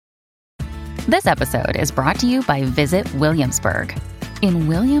This episode is brought to you by Visit Williamsburg. In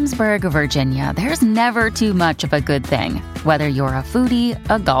Williamsburg, Virginia, there's never too much of a good thing. Whether you're a foodie,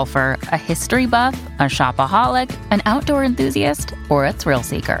 a golfer, a history buff, a shopaholic, an outdoor enthusiast, or a thrill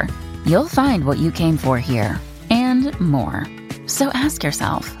seeker, you'll find what you came for here and more. So ask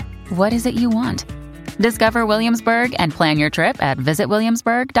yourself, what is it you want? Discover Williamsburg and plan your trip at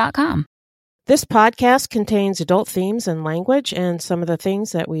visitwilliamsburg.com. This podcast contains adult themes and language, and some of the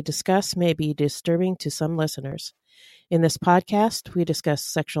things that we discuss may be disturbing to some listeners. In this podcast, we discuss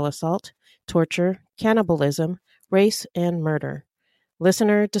sexual assault, torture, cannibalism, race, and murder.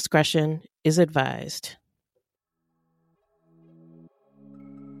 Listener discretion is advised.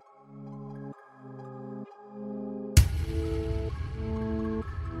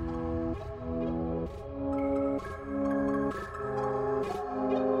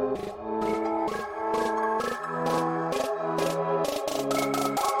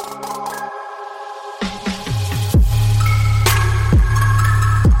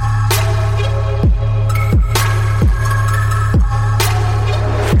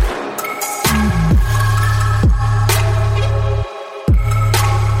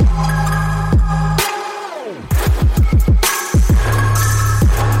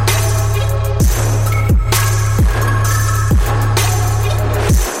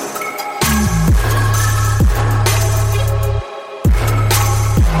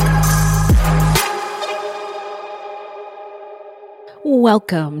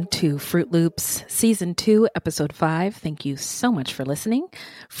 Welcome to Fruit Loops Season 2, Episode 5. Thank you so much for listening.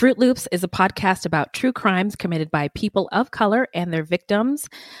 Fruit Loops is a podcast about true crimes committed by people of color and their victims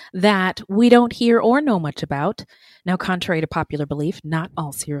that we don't hear or know much about. Now, contrary to popular belief, not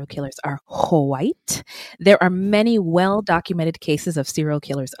all serial killers are white. There are many well-documented cases of serial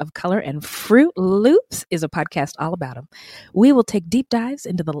killers of color, and Fruit Loops is a podcast all about them. We will take deep dives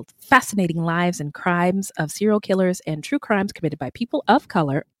into the fascinating lives and crimes of serial killers and true crimes committed by people of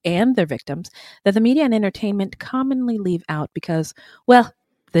color and their victims that the media and entertainment commonly leave out because, well,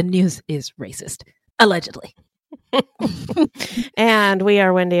 the news is racist, allegedly. And we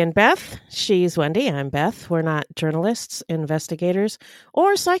are Wendy and Beth. She's Wendy. I'm Beth. We're not journalists, investigators,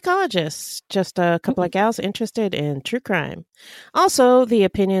 or psychologists, just a couple of gals interested in true crime. Also, the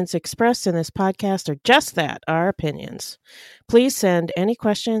opinions expressed in this podcast are just that, our opinions. Please send any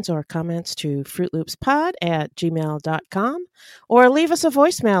questions or comments to fruitloopspod@gmail.com or leave us a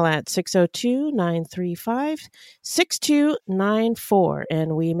voicemail at 602-935-6294,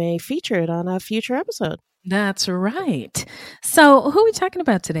 and we may feature it on a future episode. That's right. So who are we talking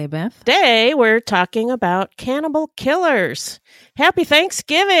about today, Beth? Today, we're talking about cannibal killers. Happy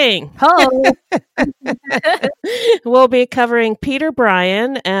Thanksgiving! Hello. We'll be covering Peter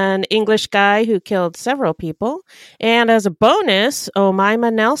Bryan, an English guy who killed several people, and as a bonus,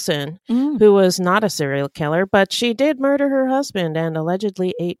 Omaima Nelson, who was not a serial killer, but she did murder her husband and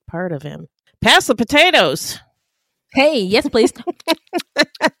allegedly ate part of him. Pass the potatoes! Hey, yes, please.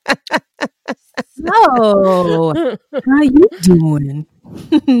 So, how you doing?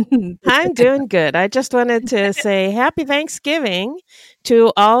 I'm doing good. I just wanted to say happy Thanksgiving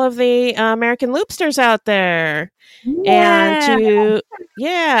to all of the American Loopsters out there. And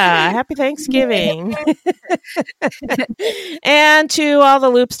happy Thanksgiving. And to all the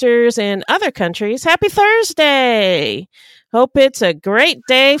Loopsters in other countries, happy Thursday. Hope it's a great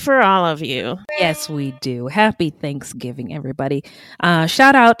day for all of you. Yes, we do. Happy Thanksgiving, everybody.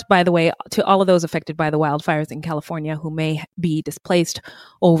 Shout out, by the way, to all of those affected by the wildfires in California who may be displaced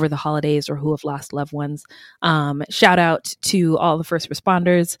over the holidays or who have lost loved ones. Shout out to all the first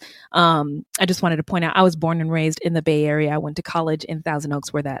responders. I just wanted to point out, I was born and raised in the Bay Area. I went to college in Thousand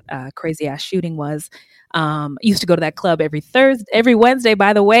Oaks where that crazy ass shooting was. Used to go to that club every Wednesday,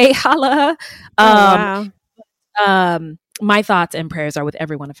 by the way. Holla. Wow. My thoughts and prayers are with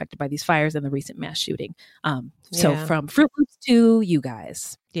everyone affected by these fires and the recent mass shooting. So from Fruit Loops to you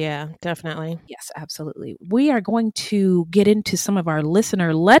guys. Yeah, definitely. Yes, absolutely. We are going to get into some of our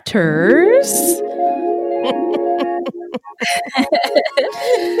listener letters.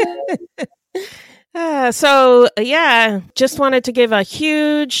 Just wanted to give a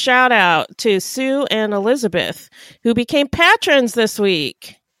huge shout out to Sue and Elizabeth, who became patrons this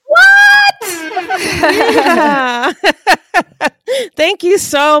week. What? Yeah. Thank you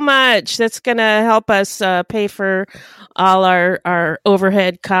so much. That's going to help us pay for all our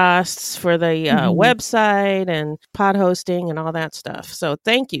overhead costs for the website and pod hosting and all that stuff. So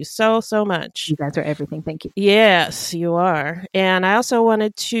thank you so much. You guys are everything. Thank you. Yes, you are. And I also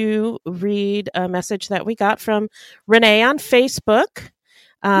wanted to read a message that we got from Renee on Facebook.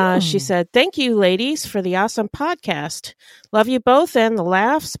 She said, "Thank you, ladies, for the awesome podcast. Love you both and the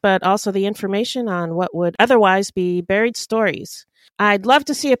laughs, but also the information on what would otherwise be buried stories. I'd love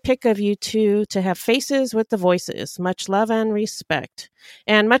to see a pic of you two to have faces with the voices. Much love and respect."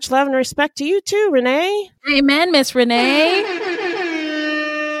 And much love and respect to you too, Renee. Amen, Miss Renee.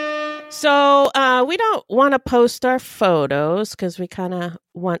 So we don't want to post our photos because we kind of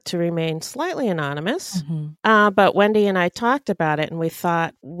want to remain slightly anonymous. But Wendy and I talked about it, and we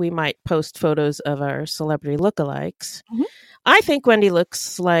thought we might post photos of our celebrity lookalikes. I think Wendy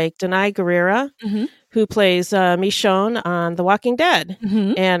looks like Denai Guerrera, who plays Michonne on The Walking Dead.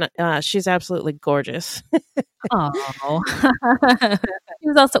 And she's absolutely gorgeous. Oh, she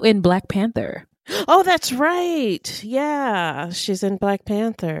was also in Black Panther. Oh, that's right. Yeah, she's in Black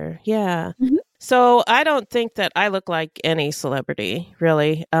Panther. Yeah. So I don't think that I look like any celebrity,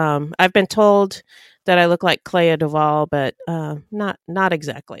 really. I've been told that I look like Clea Duvall, but not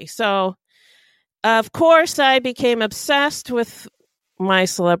exactly. So, of course, I became obsessed with my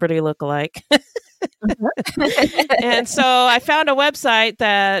celebrity lookalike. And so I found a website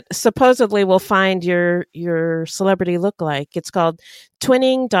that supposedly will find your celebrity lookalike. It's called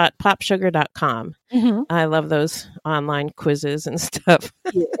twinning.popsugar.com. I love those online quizzes and stuff.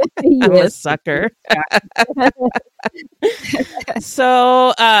 I'm a sucker.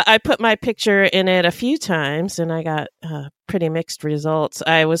 So I put my picture in it a few times and I got pretty mixed results.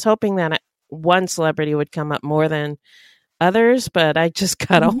 I was hoping that one celebrity would come up more than others, but I just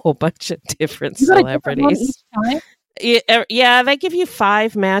got a whole bunch of different celebrities. Yeah, they give you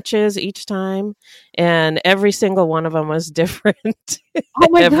 5 matches each time, and every single one of them was different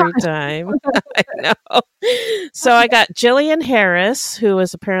every time. I know. So I got Jillian Harris, who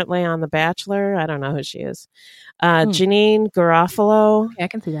was apparently on The Bachelor. I don't know who she is. Janine Garofalo. Okay, I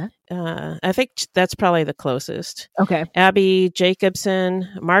can see that. I think that's probably the closest. Okay. Abby Jacobson,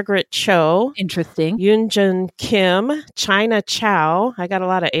 Margaret Cho. Interesting. Yoonjun Kim, China Chow. I got a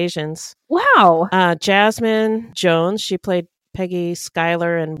lot of Asians. Wow. Jasmine Jones. She played Peggy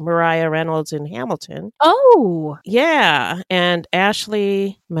Schuyler and Mariah Reynolds in Hamilton. Oh. Yeah. And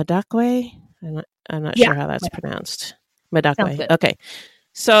Ashley Madakwe. I'm not sure how that's pronounced. Madakwe. Okay.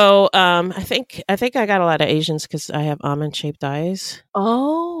 So I think I got a lot of Asians because I have almond shaped eyes.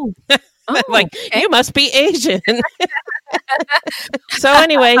 Oh, like you must be Asian. So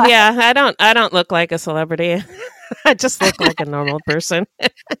anyway, yeah, I don't look like a celebrity. I just look like a normal person.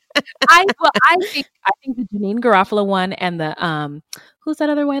 I think the Janine Garofalo one and the who's that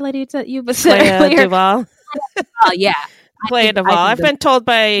other white lady that you said earlier? Duvall. Oh yeah. Clea Duvall. I've been told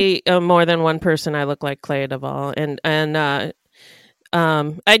by more than one person I look like Clea Duvall, and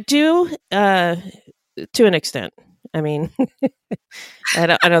I do to an extent. I mean,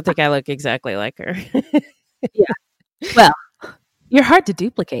 I don't think I look exactly like her. Yeah. Well, you're hard to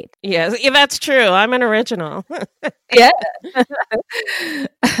duplicate. Yes, yeah, that's true. I'm an original. Yeah.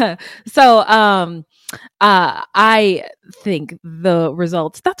 So, I think the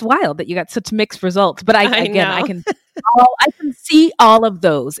results, that's wild that you got such mixed results, but I can see all of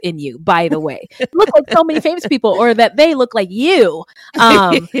those in you, by the way. You look like so many famous people, or that they look like you.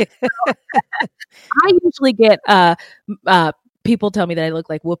 I usually get, people tell me that I look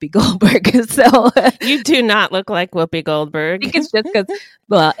like Whoopi Goldberg. So you do not look like Whoopi Goldberg. I think it's just because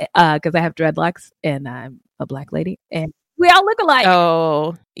I have dreadlocks and I'm a black lady and we all look alike.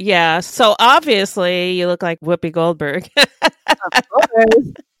 Oh, yeah. So obviously you look like Whoopi Goldberg. Of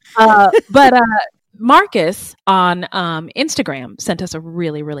course. But Marcus on Instagram sent us a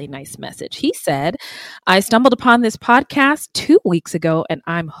really, really nice message. He said, "I stumbled upon this podcast 2 weeks ago and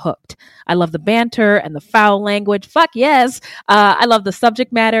I'm hooked. I love the banter and the foul language. Fuck yes. I love the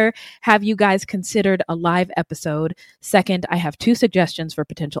subject matter. Have you guys considered a live episode? Second, I have 2 suggestions for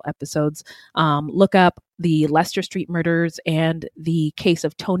potential episodes. Look up the Leicester Street murders and the case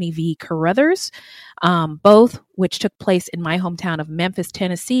of Tony V. Carruthers, both which took place in my hometown of Memphis,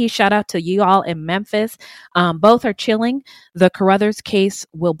 Tennessee. Shout out to you all in Memphis. Both are chilling. The Carruthers case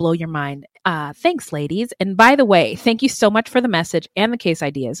will blow your mind. Thanks, ladies. And by the way, thank you so much for the message and the case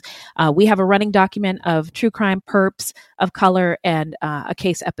ideas. We have a running document of true crime perps of color and a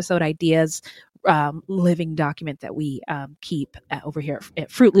case episode ideas. Living document that we keep over here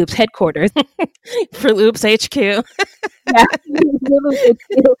at Fruit Loops headquarters. Fruit Loops HQ. Yeah,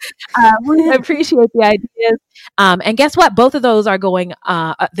 we appreciate the ideas. And guess what? Both of those are going.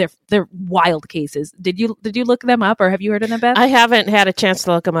 They're wild cases. Did you look them up, or have you heard of them, Beth? I haven't had a chance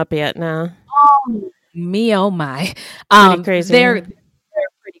to look them up yet. No. Oh my! Pretty crazy. They're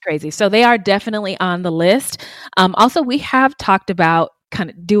pretty crazy. So they are definitely on the list. Also, we have talked about kind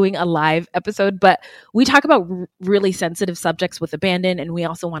of doing a live episode, but we talk about really sensitive subjects with abandon, and we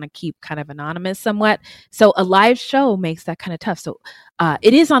also want to keep kind of anonymous somewhat. So a live show makes that kind of tough. So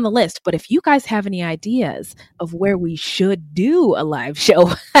it is on the list, but if you guys have any ideas of where we should do a live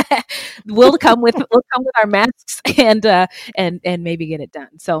show, we'll come with our masks and maybe get it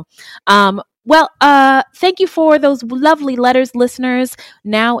done. So thank you for those lovely letters, listeners.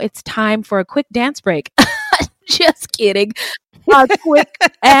 Now it's time for a quick dance break. Just kidding. A quick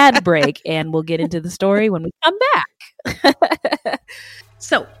ad break, and we'll get into the story when we come back.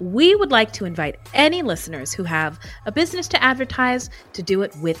 So we would like to invite any listeners who have a business to advertise to do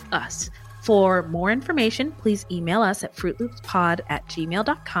it with us. For more information, please email us at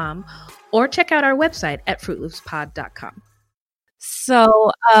fruitloopspod@gmail.com or check out our website at fruitloopspod.com.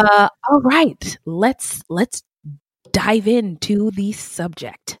 So, all right, let's dive into the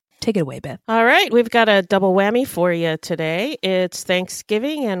subject. Take it away, Beth. All right, we've got a double whammy for you today. It's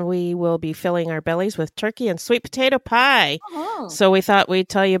Thanksgiving, and we will be filling our bellies with turkey and sweet potato pie. Oh. So we thought we'd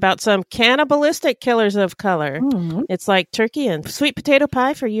tell you about some cannibalistic killers of color. Mm-hmm. It's like turkey and sweet potato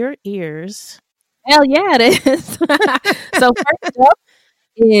pie for your ears. Hell yeah, it is. So first up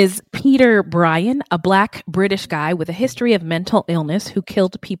is Peter Bryan, a Black British guy with a history of mental illness who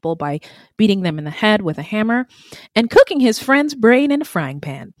killed people by beating them in the head with a hammer and cooking his friend's brain in a frying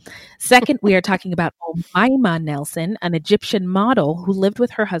pan. Second, we are talking about Omaima Nelson, an Egyptian model who lived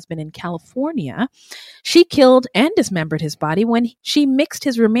with her husband in California. She killed and dismembered his body when she mixed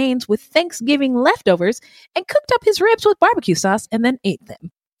his remains with Thanksgiving leftovers and cooked up his ribs with barbecue sauce and then ate them.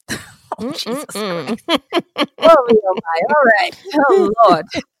 Oh, Jesus Christ. Oh my. All right. Oh, Lord.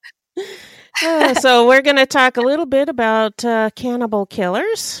 So we're going to talk a little bit about cannibal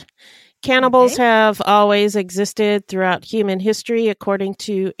killers. Cannibals have always existed throughout human history, according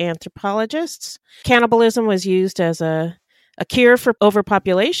to anthropologists. Cannibalism was used as a cure for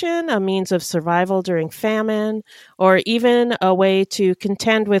overpopulation, a means of survival during famine, or even a way to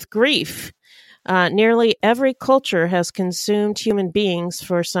contend with grief. Nearly every culture has consumed human beings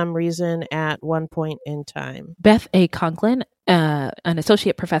for some reason at one point in time. Beth A. Conklin, an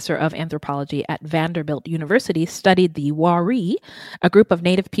associate professor of anthropology at Vanderbilt University, studied the Wari, a group of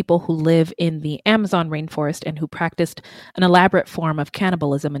native people who live in the Amazon rainforest and who practiced an elaborate form of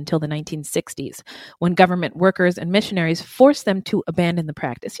cannibalism until the 1960s, when government workers and missionaries forced them to abandon the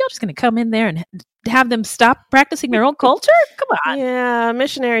practice. Y'all just going to come in there and have them stop practicing their own culture? Come on. Yeah,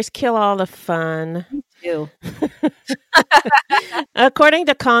 missionaries kill all the fun. Me too. According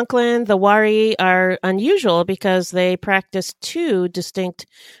to Conklin, the Wari are unusual because they practice two distinct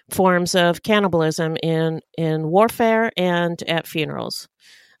forms of cannibalism in warfare and at funerals.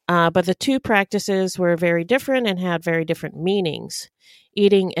 But the two practices were very different and had very different meanings.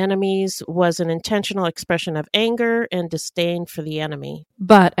 Eating enemies was an intentional expression of anger and disdain for the enemy.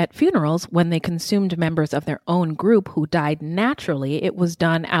 But at funerals, when they consumed members of their own group who died naturally, it was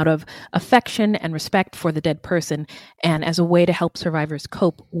done out of affection and respect for the dead person and as a way to help survivors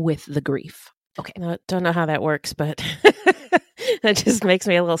cope with the grief. Okay. I don't know how that works, but that just makes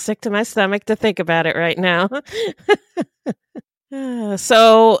me a little sick to my stomach to think about it right now.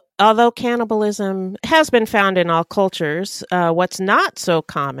 So, although cannibalism has been found in all cultures, what's not so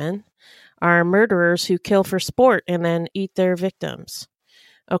common are murderers who kill for sport and then eat their victims.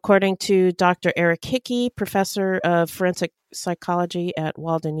 According to Dr. Eric Hickey, professor of forensic psychology at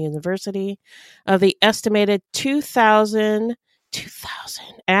Walden University, of the estimated 2,000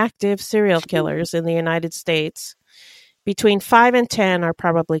 active serial killers in the United States, between 5 and 10 are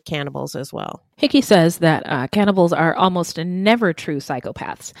probably cannibals as well. Hickey says that cannibals are almost never true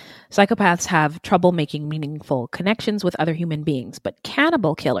psychopaths. Psychopaths have trouble making meaningful connections with other human beings, but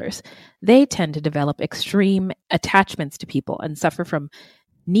cannibal killers, they tend to develop extreme attachments to people and suffer from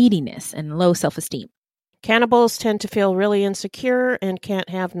neediness and low self-esteem. Cannibals tend to feel really insecure and can't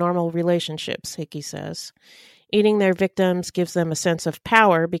have normal relationships, Hickey says. Eating their victims gives them a sense of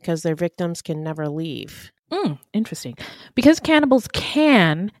power because their victims can never leave. Interesting. Because cannibals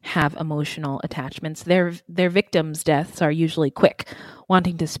can have emotional attachments, their victims' deaths are usually quick,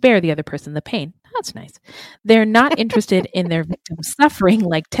 wanting to spare the other person the pain. That's nice. They're not interested in their victims' suffering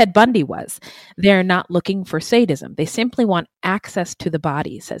like Ted Bundy was. They're not looking for sadism. They simply want access to the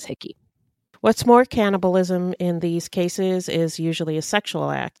body, says Hickey. What's more, cannibalism in these cases is usually a sexual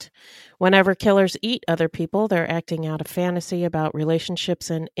act. Whenever killers eat other people, they're acting out a fantasy about relationships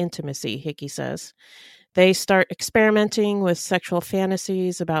and intimacy, Hickey says. They start experimenting with sexual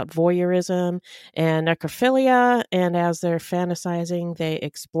fantasies about voyeurism and necrophilia, and as they're fantasizing, they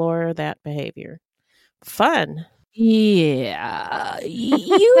explore that behavior. Fun. Yeah,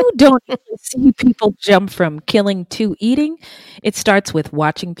 you don't see people jump from killing to eating. It starts with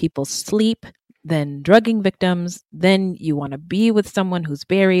watching people sleep, then drugging victims, then you want to be with someone who's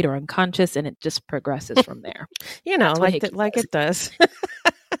buried or unconscious, and it just progresses from there. That's what Hickey like does. it does.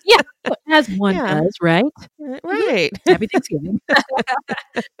 Yeah, as one Yeah. does, right? Right. Happy Thanksgiving.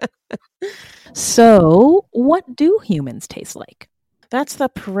 So, what do humans taste like? That's the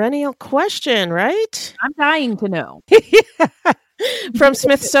perennial question, right? I'm dying to know. From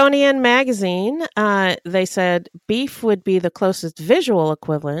Smithsonian Magazine, they said beef would be the closest visual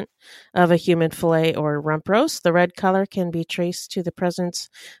equivalent of a human fillet or rump roast. The red color can be traced to the presence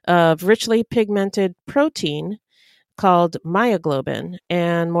of richly pigmented protein called myoglobin,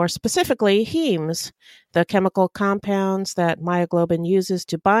 and more specifically, hemes, the chemical compounds that myoglobin uses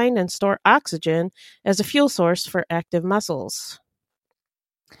to bind and store oxygen as a fuel source for active muscles.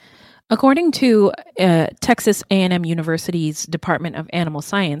 According to Texas A&M University's Department of Animal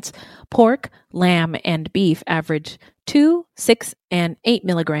Science, pork, lamb, and beef average 2, 6, and 8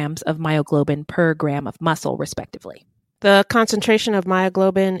 milligrams of myoglobin per gram of muscle, respectively. The concentration of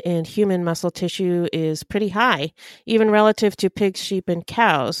myoglobin in human muscle tissue is pretty high, even relative to pigs, sheep, and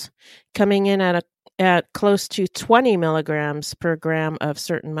cows, coming in at close to 20 milligrams per gram of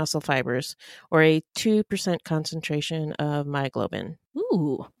certain muscle fibers, or a 2% concentration of myoglobin.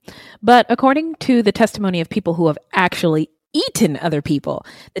 Ooh. But according to the testimony of people who have actually eaten other people,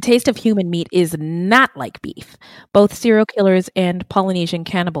 the taste of human meat is not like beef. Both serial killers and Polynesian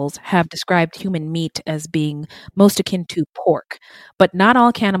cannibals have described human meat as being most akin to pork, but not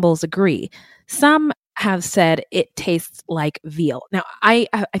all cannibals agree. Some have said it tastes like veal. Now, I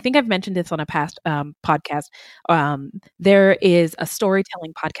think I've mentioned this on a past podcast. There is a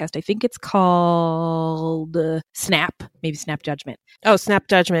storytelling podcast. I think it's called Snap, maybe Snap Judgment. Oh, Snap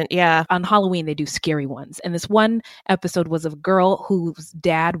Judgment, yeah. On Halloween, they do scary ones. And this one episode was of a girl whose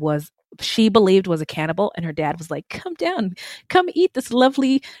dad she believed was a cannibal. And her dad was like, come down, come eat this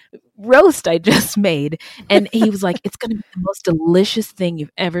lovely roast I just made. And he was like, it's going to be the most delicious thing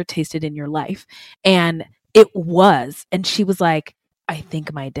you've ever tasted in your life. And it was. And she was like, I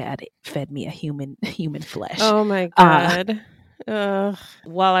think my dad fed me a human flesh. Oh my God.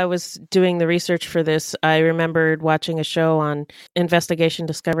 While I was doing the research for this, I remembered watching a show on Investigation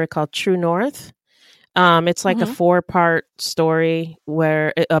Discovery called True North. It's like a 4-part story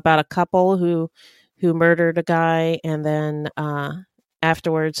about a couple who murdered a guy, and then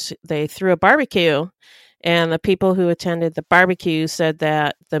afterwards they threw a barbecue, and the people who attended the barbecue said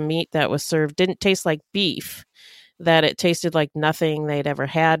that the meat that was served didn't taste like beef, that it tasted like nothing they'd ever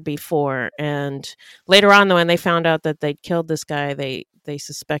had before. And later on, when they found out that they'd killed this guy, they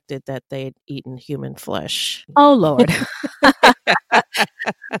suspected that they'd eaten human flesh. Oh, Lord.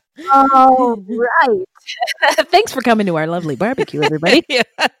 Oh, right. Thanks for coming to our lovely barbecue, everybody.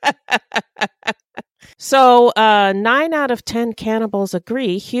 So 9 out of 10 cannibals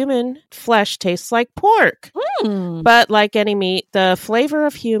agree human flesh tastes like pork. But like any meat, the flavor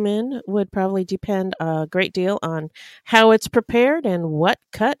of human would probably depend a great deal on how it's prepared and what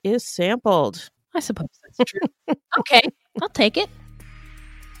cut is sampled. I suppose that's true. Okay, I'll take it.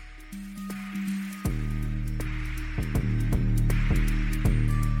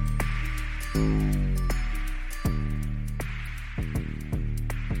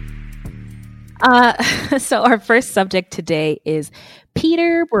 So our first subject today is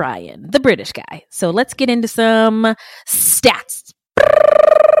Peter Bryan, the British guy. So let's get into some stats.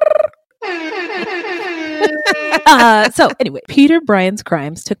 So anyway, Peter Bryan's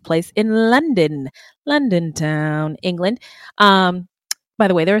crimes took place in London town, England. By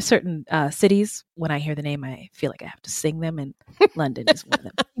the way, there are certain cities, when I hear the name, I feel like I have to sing them, and London is one of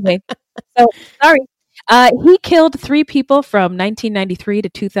them. Anyway, so sorry. He killed 3 people from 1993 to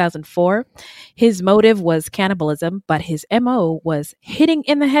 2004. His motive was cannibalism, but his MO was hitting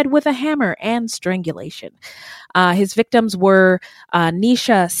in the head with a hammer and strangulation. His victims were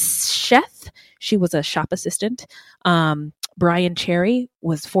Nisha Sheth. She was a shop assistant. Brian Cherry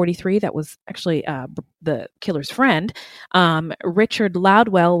was 43. That was actually the killer's friend. Richard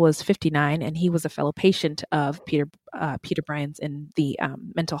Loudwell was 59, and he was a fellow patient of Peter Bryan's in the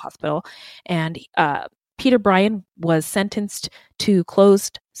mental hospital. And Peter Bryan was sentenced to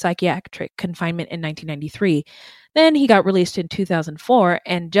closed psychiatric confinement in 1993. Then he got released in 2004,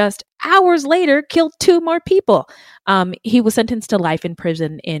 and just hours later killed 2 more people. He was sentenced to life in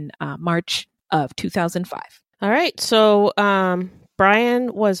prison in March of 2005. All right. So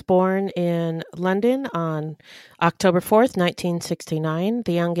Bryan was born in London on October 4th, 1969,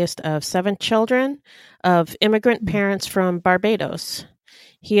 the youngest of 7 children of immigrant parents from Barbados.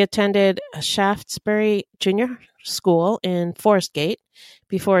 He attended Shaftesbury Junior school in Forest Gate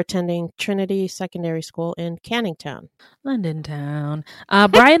before attending Trinity Secondary School in Canning Town. London town.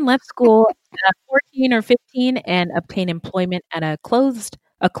 Brian left school at 14 or 15 and obtained employment at a clothing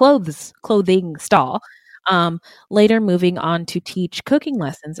stall. Later moving on to teach cooking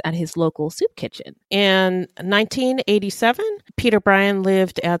lessons at his local soup kitchen. In 1987, Peter Bryan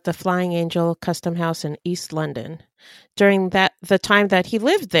lived at the Flying Angel Custom House in East London. During the time that he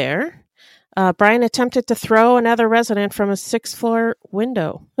lived there, Bryan attempted to throw another resident from a 6th floor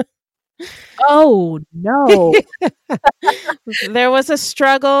window. Oh, no. There was a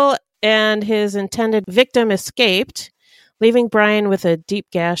struggle, and his intended victim escaped, leaving Bryan with a deep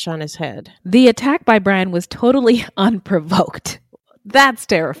gash on his head. The attack by Brian was totally unprovoked. That's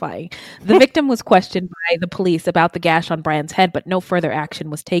terrifying. The victim was questioned by the police about the gash on Brian's head, but no further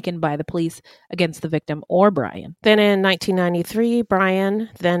action was taken by the police against the victim or Brian. Then in 1993, Bryan,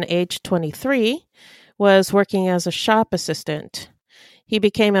 then aged 23, was working as a shop assistant. He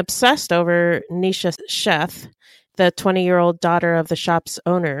became obsessed over Nisha Sheth, the 20-year-old daughter of the shop's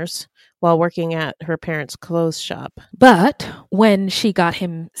owners, while working at her parents' clothes shop. But when she got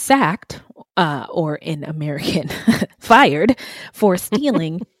him sacked, or in American, fired for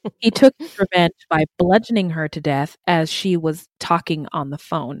stealing, he took his revenge by bludgeoning her to death as she was talking on the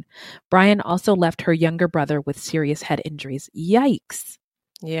phone. Brian also left her younger brother with serious head injuries. Yikes.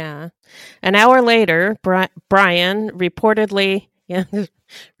 Yeah. An hour later, Bryan reportedly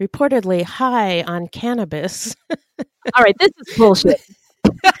high on cannabis. All right, this is bullshit.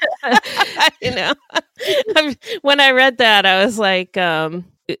 When I read that, I was like, I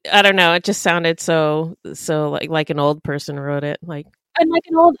don't know. It just sounded so like an old person wrote it. Like an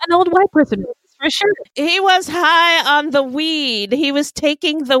old white person, for sure. He was high on the weed. He was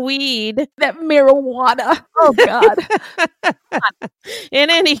taking the weed. That marijuana. Oh, God. In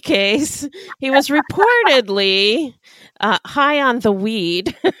any case, he was reportedly high on the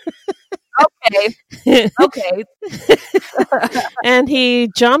weed. Okay. And he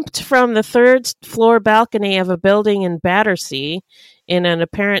jumped from the 3rd floor balcony of a building in Battersea in an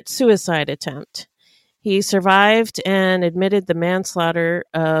apparent suicide attempt. He survived and admitted the manslaughter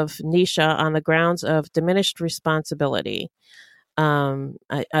of Nisha on the grounds of diminished responsibility.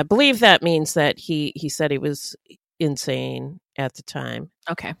 I believe that means that he said he was insane at the time.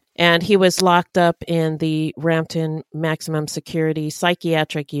 Okay. And he was locked up in the Rampton Maximum Security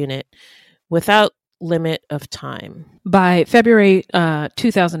Psychiatric Unit without limit of time. By February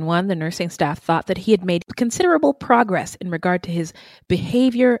 2001, the nursing staff thought that he had made considerable progress in regard to his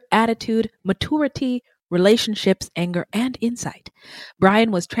behavior, attitude, maturity, relationships, anger, and insight.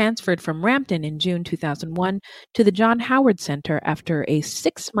 Brian was transferred from Rampton in June 2001 to the John Howard Center after a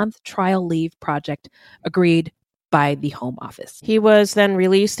 6-month trial leave project agreed by the Home Office. He was then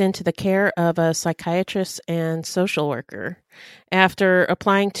released into the care of a psychiatrist and social worker. After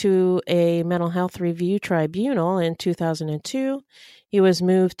applying to a mental health review tribunal in 2002, he was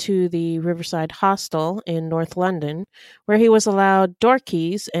moved to the Riverside Hostel in North London, where he was allowed door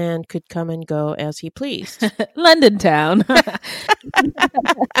keys and could come and go as he pleased. London town.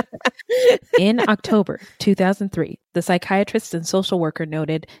 In October 2003, the psychiatrist and social worker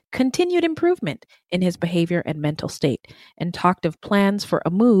noted continued improvement in his behavior and mental state and talked of plans for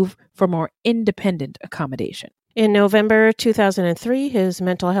a move for more independent accommodation. In November 2003, his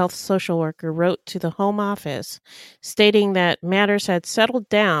mental health social worker wrote to the Home Office stating that matters had settled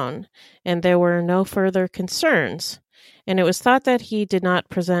down and there were no further concerns, and it was thought that he did not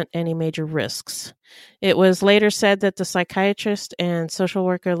present any major risks. It was later said that the psychiatrist and social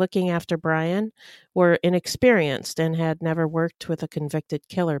worker looking after Brian were inexperienced and had never worked with a convicted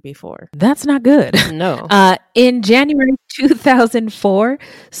killer before. That's not good. No. In January 2004,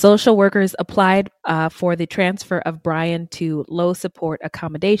 social workers applied for the transfer of Brian to low support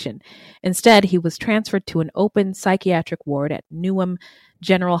accommodation. Instead, he was transferred to an open psychiatric ward at Newham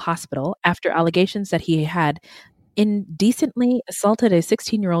General Hospital after allegations that he had indecently assaulted a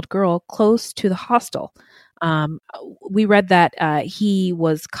 16-year-old girl close to the hostel. We read that he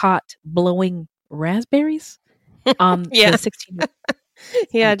was caught blowing raspberries on the 16-year-old.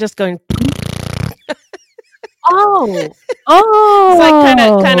 Yeah, just going. Oh, It's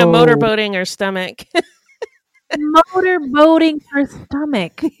like kind of motorboating her stomach. Motorboating her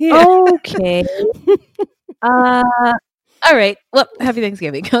stomach. Yeah. Okay. All right. Well, happy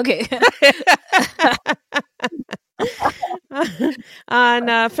Thanksgiving. Okay.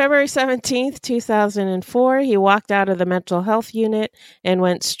 On February 17th, 2004, he walked out of the mental health unit and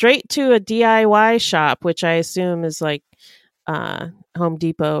went straight to a DIY shop, which I assume is like Home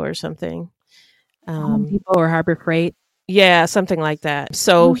Depot or something. Home Depot or Harbor Freight. Yeah, something like that.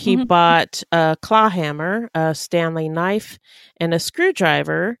 So he bought a claw hammer, a Stanley knife, and a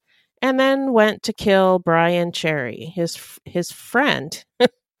screwdriver, and then went to kill Brian Cherry, his friend.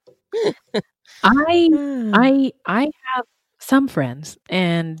 I Hmm. I have some friends,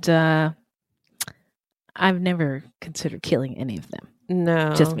 and I've never considered killing any of them.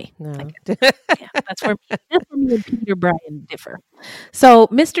 No, Just me. no. Yeah, that's where me and Peter Bryan differ. So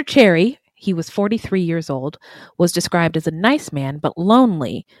Mr. Cherry, he was 43 years old, was described as a nice man but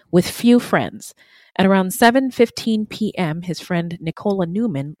lonely with few friends. At around 7:15 p.m., his friend Nicola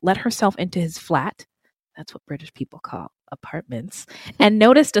Newman let herself into his flat. That's what British people call apartments, and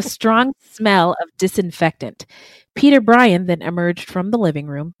noticed a strong smell of disinfectant. Peter Bryan then emerged from the living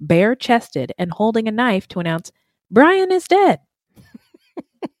room, bare-chested and holding a knife to announce, "Brian is dead."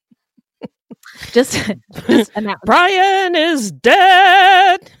 Just announce. Brian is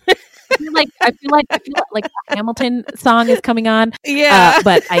dead. I feel like a Hamilton song is coming on. Yeah.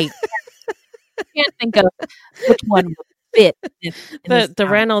 But I can't think of which one would fit in this The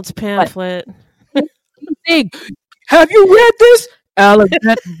time. Reynolds pamphlet. Sing, have you read this?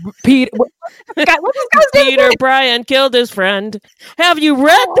 Alexander Peter. What's this guy's name? Peter Bryan killed his friend. Have you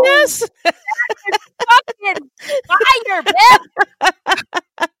read this? Fucking fire, man.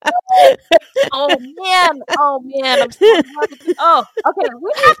 Oh man, I'm so happy. Oh, okay,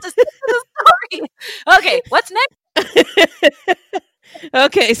 we have to stick to the story. Okay, what's next?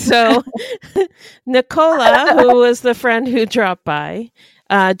 Okay, so Nicola, who was the friend who dropped by,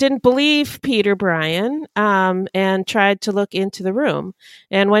 didn't believe Peter Bryan and tried to look into the room.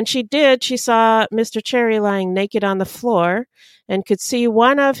 And when she did, she saw Mr. Cherry lying naked on the floor and could see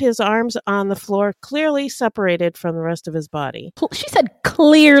one of his arms on the floor clearly separated from the rest of his body. She said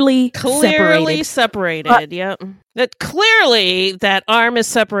clearly separated. Yep. That clearly that arm is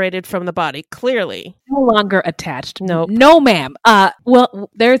separated from the body. Clearly. No longer attached. Nope. No, ma'am. Well,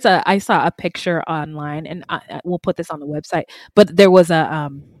 I saw a picture online, and we'll put this on the website. But there was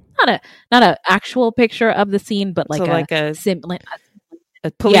not a actual picture of the scene, but like a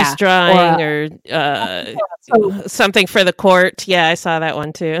police drawing or something for the court. Yeah, I saw that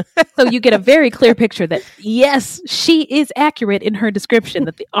one too. So you get a very clear picture that yes, she is accurate in her description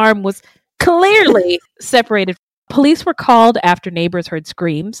that the arm was clearly separated. Police were called after neighbors heard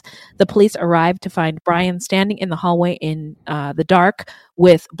screams. The police arrived to find Brian standing in the hallway in the dark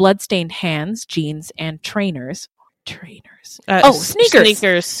with bloodstained hands, jeans, and trainers. Sneakers.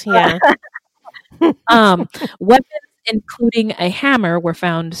 Sneakers, yeah. Weapons, including a hammer, were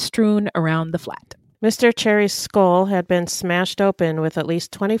found strewn around the flat. Mr. Cherry's skull had been smashed open with at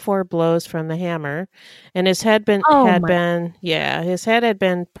least 24 blows from the hammer, and his head his head had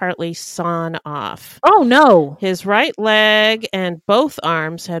been partly sawn off. Oh no. His right leg and both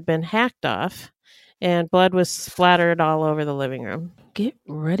arms had been hacked off, and blood was splattered all over the living room. Get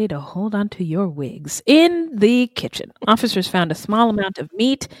ready to hold on to your wigs. In the kitchen, officers found a small amount of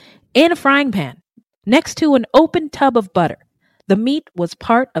meat in a frying pan next to an open tub of butter. The meat was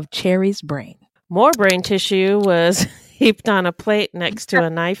part of Cherry's brain. More brain tissue was heaped on a plate next to a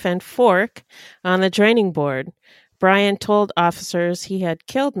knife and fork on the draining board. Brian told officers he had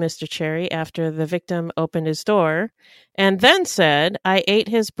killed Mr. Cherry after the victim opened his door, and then said, "I ate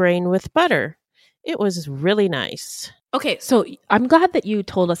his brain with butter. It was really nice." Okay, so I'm glad that you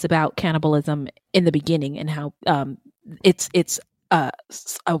told us about cannibalism in the beginning and how it's a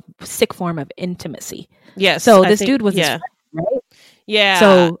sick form of intimacy. Yes. So this dude was his friend, right? Yeah.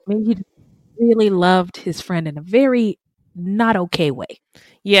 So maybe he really loved his friend in a very not okay way.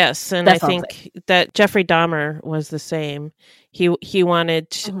 Yes, and That's I think that Jeffrey Dahmer was the same. He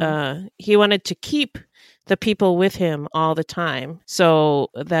wanted to keep the people with him all the time, so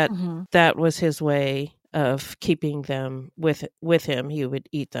that was his way of keeping them with him. He would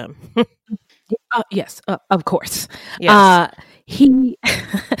eat them. Yes, of course. Yes. He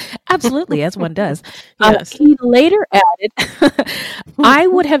absolutely, as one does. Yes. He later added, "I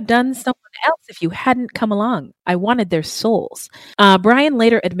would have done someone else if you hadn't come along. I wanted their souls." Brian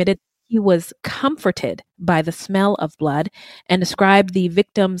later admitted he was comforted by the smell of blood and described the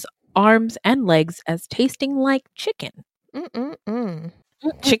victim's arms and legs as tasting like chicken.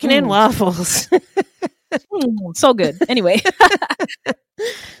 Chicken and waffles. So good. Anyway.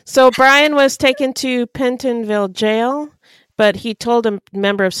 So Brian was taken to Pentonville jail, but he told a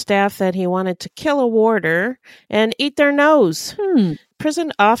member of staff that he wanted to kill a warder and eat their nose.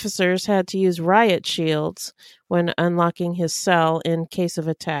 Prison officers had to use riot shields when unlocking his cell in case of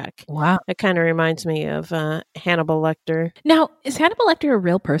attack. Wow. That kind of reminds me of Hannibal Lecter. Now, is Hannibal Lecter a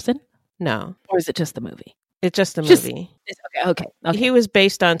real person? No. Or is it just the movie? It's just a movie. Okay. He was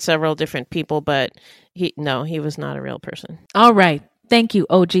based on several different people, but He was not a real person. All right. Thank you,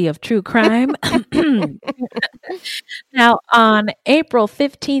 OG of True Crime. Now, on April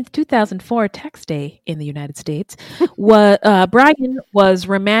 15th, 2004, tax day in the United States, Brian was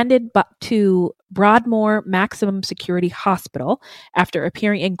remanded to Broadmoor Maximum Security Hospital after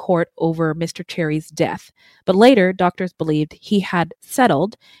appearing in court over Mr. Cherry's death. But later, doctors believed he had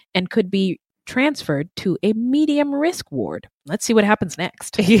settled and could be transferred to a medium risk ward. Let's see what happens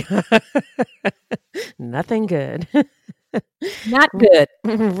next. Nothing good. Not good.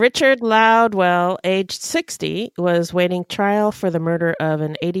 Richard Loudwell, aged 60, was waiting trial for the murder of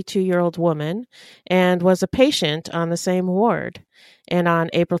an 82-year-old woman and was a patient on the same ward. And on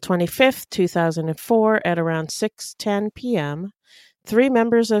April 25th, 2004, at around 6:10 p.m., 3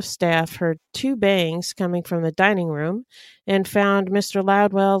 members of staff heard 2 bangs coming from the dining room and found Mr.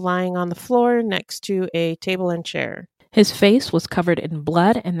 Loudwell lying on the floor next to a table and chair. His face was covered in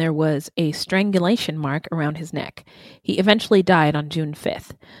blood and there was a strangulation mark around his neck. He eventually died on June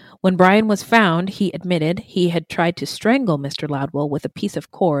 5th. When Brian was found, he admitted he had tried to strangle Mr. Loudwell with a piece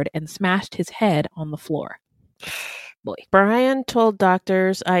of cord and smashed his head on the floor. Boy. Brian told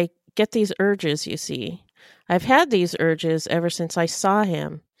doctors, "I get these urges, you see. I've had these urges ever since I saw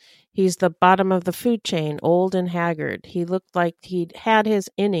him. He's the bottom of the food chain, old and haggard. He looked like he'd had his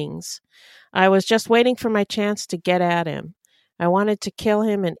innings. I was just waiting for my chance to get at him. I wanted to kill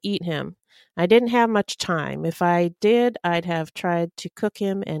him and eat him. I didn't have much time. If I did, I'd have tried to cook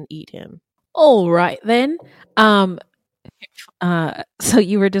him and eat him." All right, then. So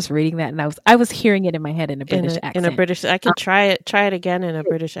you were just reading that, and I was hearing it in my head in a British accent. In a British, I can try it again in a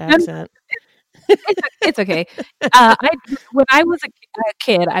British accent. It's okay. When I was a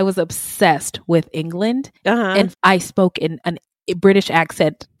kid, I was obsessed with England, and I spoke in a British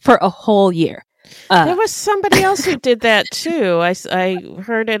accent for a whole year. There was somebody else who did that too. I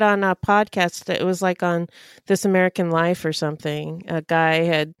heard it on a podcast. It was like on This American Life or something. A guy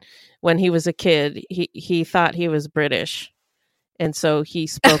had, when he was a kid, he thought he was British, and so he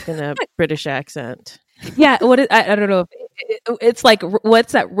spoke in a British accent. Yeah, I don't know. It's like,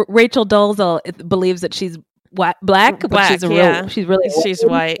 what's that? Rachel Dolezal believes that she's black, but she's she's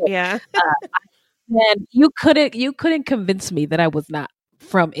white. Yeah. And you couldn't convince me that I was not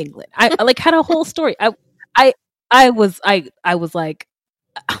from England. I like had a whole story. I was like,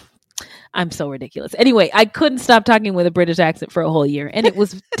 I'm so ridiculous. Anyway, I couldn't stop talking with a British accent for a whole year, and it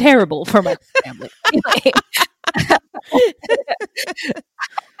was terrible for my family.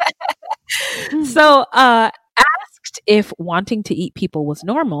 So, asked if wanting to eat people was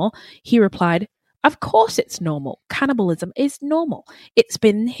normal, he replied, "Of course it's normal. Cannibalism is normal. It's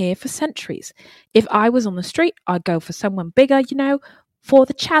been here for centuries. If I was on the street, I'd go for someone bigger, for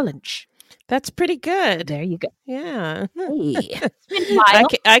the challenge." That's pretty good. There you go. Yeah. Hey.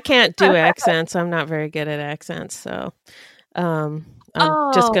 I can't do accents. I'm not very good at accents, so I'm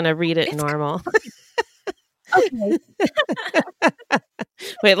just going to read it normal. Okay.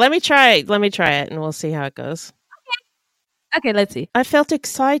 Wait, let me try it and we'll see how it goes. Okay, let's see. "I felt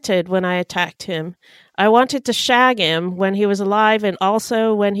excited when I attacked him. I wanted to shag him when he was alive and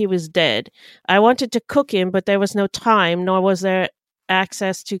also when he was dead. I wanted to cook him, but there was no time, nor was there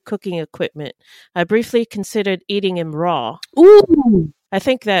access to cooking equipment. I briefly considered eating him raw." Ooh. I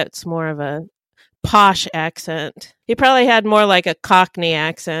think that's more of a posh accent. He probably had more like a Cockney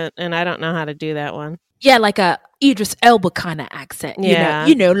accent, and I don't know how to do that one. Yeah, like a Idris Elba kind of accent. Yeah.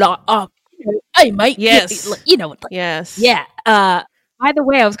 Like, hey, mate. Yes. Yes. Yes. Yeah. By the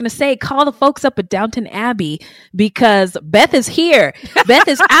way, I was going to say, call the folks up at Downton Abbey because Beth is here. Beth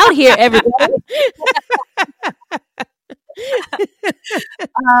is out here, everybody.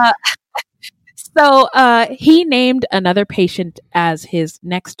 So he named another patient as his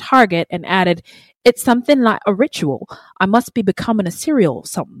next target and added, "It's something like a ritual. I must be becoming a serial or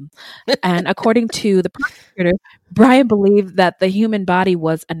something." And according to the prosecutor, Brian believed that the human body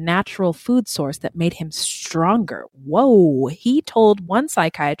was a natural food source that made him stronger. Whoa. He told one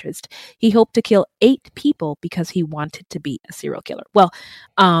psychiatrist he hoped to kill 8 people because he wanted to be a serial killer. Well,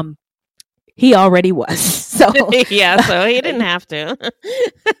 he already was. So yeah, so he didn't have to.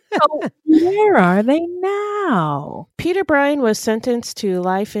 So where are they now? Peter Bryan was sentenced to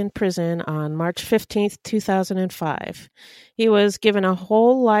life in prison on March 15th, 2005. He was given a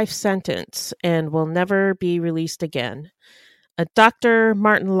whole life sentence and will never be released again. Dr.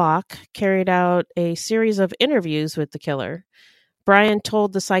 Martin Locke carried out a series of interviews with the killer. Bryan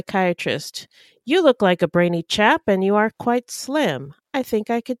told the psychiatrist, "You look like a brainy chap and you are quite slim. I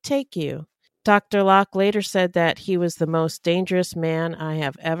think I could take you." Dr. Locke later said that he was the most dangerous man I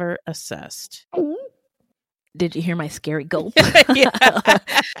have ever assessed. Did you hear my scary gulp?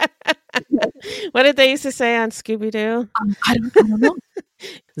 What did they used to say on Scooby-Doo? I don't know.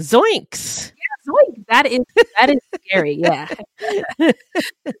 Zoinks! Zoink. That is scary. Yeah.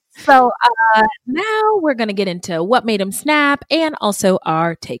 So now we're going to get into what made him snap and also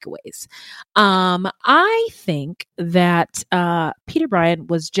our takeaways. I think that Peter Bryan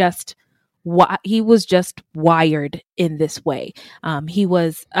was just wired in this way. He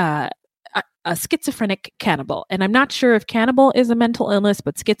was a schizophrenic cannibal, and I'm not sure if cannibal is a mental illness,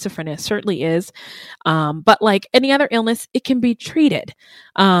 but schizophrenia certainly is. But like any other illness, it can be treated.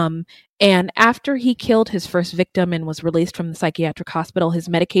 And after he killed his first victim and was released from the psychiatric hospital, his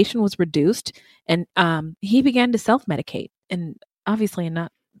medication was reduced, and he began to self-medicate, and obviously in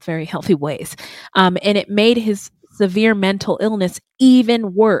not very healthy ways. And it made his severe mental illness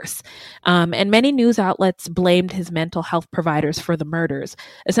even worse. And many news outlets blamed his mental health providers for the murders,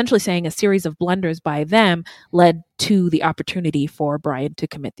 essentially saying a series of blunders by them led to the opportunity for Bryan to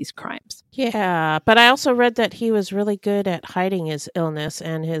commit these crimes. Yeah, but I also read that he was really good at hiding his illness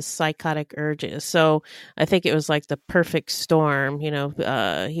and his psychotic urges. So I think it was like the perfect storm. You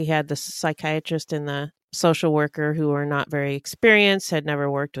know, he had the psychiatrist and the social worker who were not very experienced, had never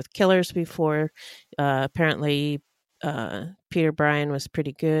worked with killers before. Apparently, Peter Bryan was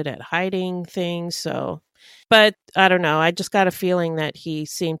pretty good at hiding things. So, but I don't know. I just got a feeling that he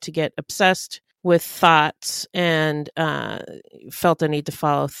seemed to get obsessed with thoughts and felt a need to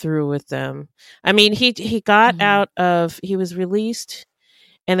follow through with them. I mean, he got out of, he was released,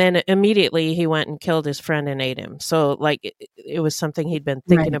 and then immediately he went and killed his friend and ate him. So like it was something he'd been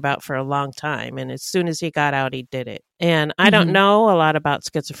thinking about for a long time. And as soon as he got out, he did it. And I don't know a lot about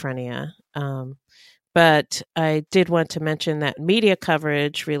schizophrenia. But I did want to mention that media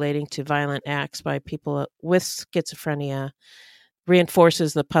coverage relating to violent acts by people with schizophrenia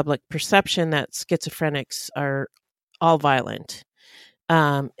reinforces the public perception that schizophrenics are all violent.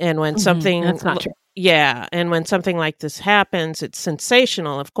 And when something that's not true. Yeah, and when something like this happens, it's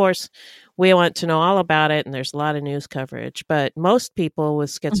sensational. Of course, we want to know all about it, and there's a lot of news coverage. But most people with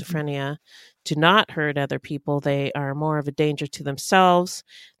schizophrenia do not hurt other people. They are more of a danger to themselves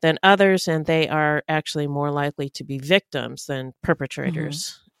than others, and they are actually more likely to be victims than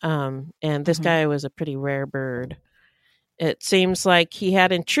perpetrators. And this guy was a pretty rare bird. It seems like he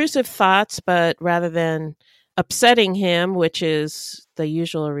had intrusive thoughts, but rather than upsetting him, which is the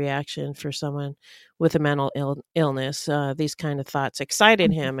usual reaction for someone with a mental illness, these kind of thoughts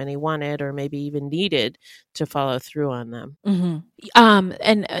excited him, and he wanted or maybe even needed to follow through on them.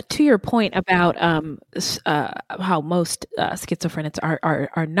 And to your point about how most schizophrenics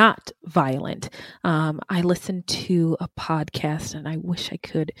are not violent, I listened to a podcast, and I wish I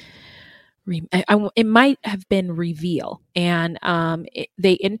could. It might have been Reveal, and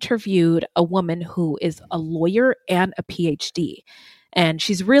they interviewed a woman who is a lawyer and a PhD, and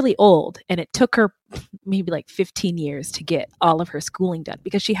she's really old, and it took her maybe like 15 years to get all of her schooling done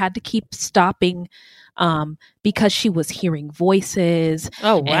because she had to keep stopping because she was hearing voices.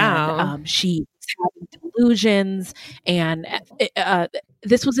 Oh, wow. And, she was having delusions, and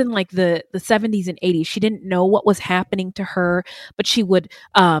this was in like the 70s and 80s. She didn't know what was happening to her, but she would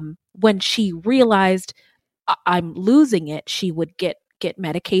when she realized I'm losing it, she would get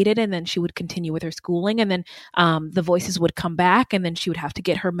medicated, and then she would continue with her schooling, and then the voices would come back, and then she would have to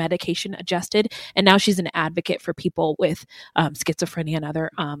get her medication adjusted. And now she's an advocate for people with schizophrenia and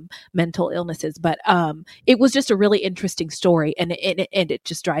other mental illnesses. But it was just a really interesting story, and it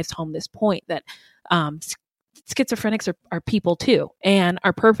just drives home this point that schizophrenics are people too, and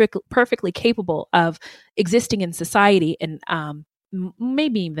are perfectly capable of existing in society. And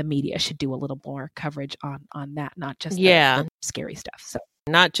maybe the media should do a little more coverage on that, not just the scary stuff. So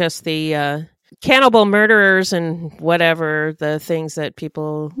not just the cannibal murderers and whatever the things that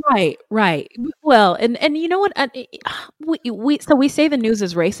people. Right. Well, and you know what? We say the news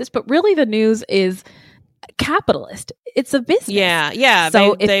is racist, but really the news is capitalist. It's a business. Yeah.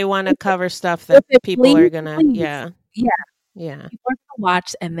 So they want to cover stuff that people are gonna. Yeah. People are gonna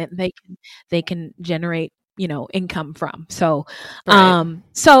watch, and then they can generate income from. So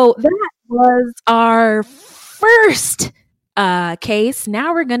so that was our first case.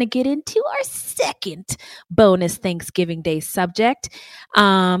 Now we're going to get into our second bonus Thanksgiving Day subject,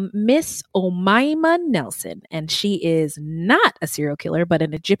 Miss Omaima Nelson. And she is not a serial killer, but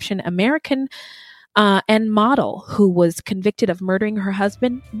an Egyptian American and model who was convicted of murdering her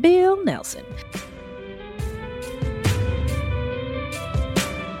husband, Bill Nelson.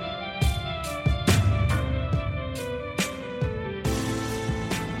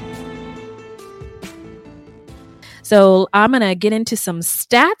 So I'm going to get into some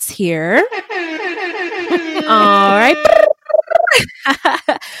stats here. All right.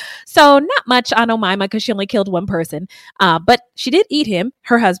 So not much on Omaima because she only killed one person. But she did eat him,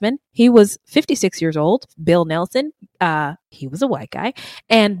 her husband. He was 56 years old, Bill Nelson. He was a white guy.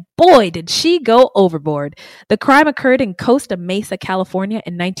 And boy, did she go overboard. The crime occurred in Costa Mesa, California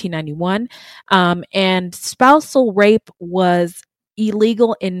in 1991. And spousal rape was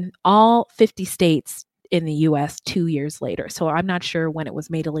illegal in all 50 states in the U.S. 2 years later. So I'm not sure when it was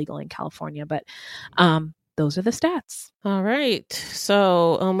made illegal in California, but those are the stats. All right.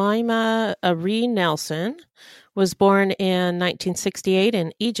 So Omaima Aree Nelson was born in 1968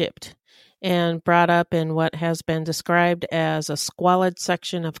 in Egypt and brought up in what has been described as a squalid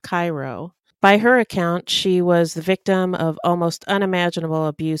section of Cairo. By her account, she was the victim of almost unimaginable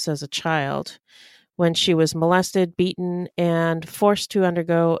abuse as a child when she was molested, beaten, and forced to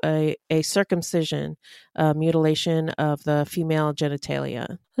undergo a circumcision, a mutilation of the female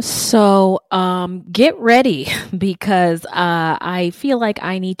genitalia. So get ready because I feel like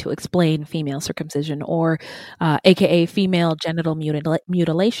I need to explain female circumcision or aka female genital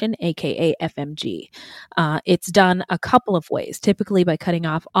mutilation, aka FMG. It's done a couple of ways, typically by cutting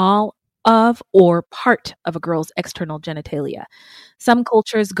off all of or part of a girl's external genitalia. Some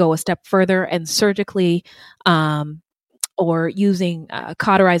cultures go a step further and surgically or using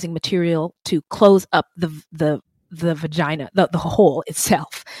cauterizing material to close up the vagina, the hole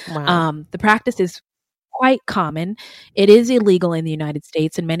itself. Wow. The practice is quite common. It is illegal in the United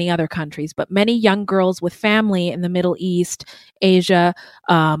States and many other countries, but many young girls with family in the Middle East, Asia,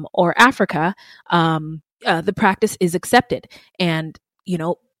 or Africa, the practice is accepted. And,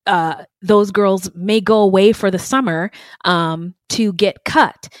 those girls may go away for the summer to get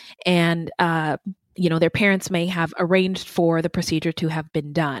cut. And, their parents may have arranged for the procedure to have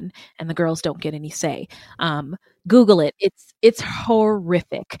been done, and the girls don't get any say. Google it. It's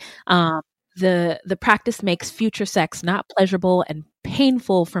horrific. The practice makes future sex not pleasurable and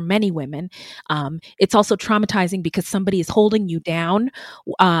painful for many women. It's also traumatizing because somebody is holding you down.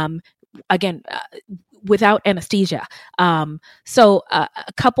 Without anesthesia. So a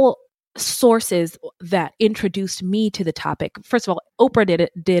couple sources that introduced me to the topic. First of all, Oprah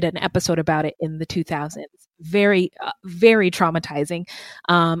did an episode about it in the 2000s. Very, very traumatizing.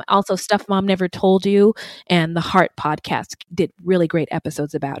 Also, Stuff Mom Never Told You and the Heart podcast did really great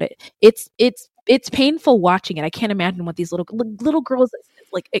episodes about it. It's painful watching it. I can't imagine what these little girls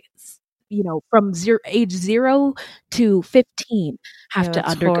like. From age 0 to 15 have to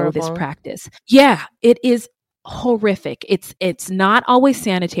undergo this practice. Yeah, it is horrific. It's not always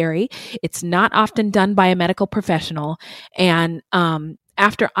sanitary. It's not often done by a medical professional. And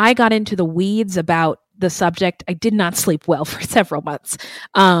after I got into the weeds about the subject, I did not sleep well for several months.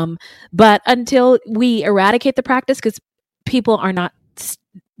 But until we eradicate the practice, because people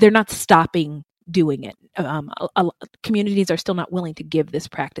they're not stopping doing it. Communities are still not willing to give this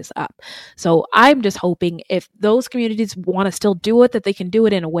practice up. So I'm just hoping if those communities want to still do it, that they can do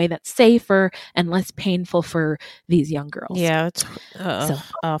it in a way that's safer and less painful for these young girls. Yeah, it's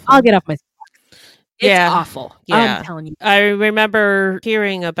awful. I'll get off my It's yeah. awful. Yeah. I'm telling you. I remember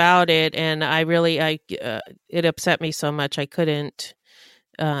hearing about it, and it upset me so much I couldn't.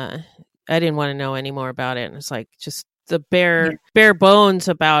 I didn't want to know any more about it. And it's like just the bare bones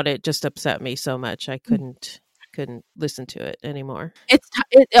about it just upset me so much I couldn't listen to it anymore. It's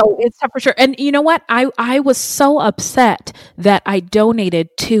tough for sure. And you know what? I was so upset that I donated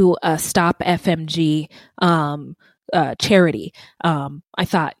to a Stop FMG charity. I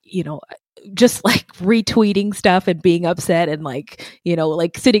thought, just like retweeting stuff and being upset and like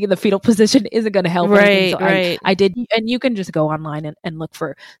sitting in the fetal position isn't going to help. Right, so right. I did. And you can just go online and look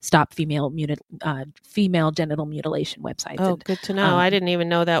for Stop female genital mutilation websites. Oh, and, good to know. I didn't even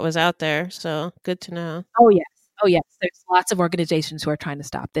know that was out there. So good to know. Oh, yes. There's lots of organizations who are trying to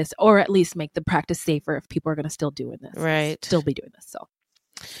stop this, or at least make the practice safer if people are going to still doing this. Right. Still be doing this. So.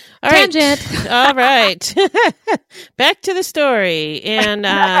 All Tangent. Right. All right. Back to the story. And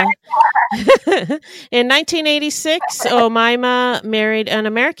in 1986, Omaima married an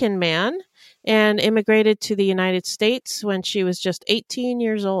American man and immigrated to the United States when she was just 18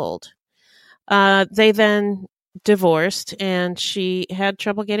 years old. They then divorced, and she had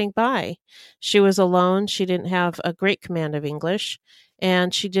trouble getting by. She was alone. She didn't have a great command of English,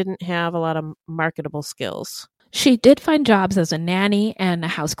 and she didn't have a lot of marketable skills. She did find jobs as a nanny and a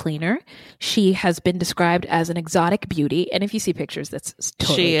house cleaner. She has been described as an exotic beauty. And if you see pictures, that's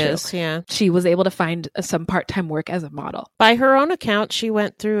totally She true. is, yeah. She was able to find some part-time work as a model. By her own account, she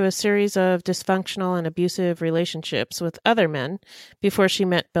went through a series of dysfunctional and abusive relationships with other men before she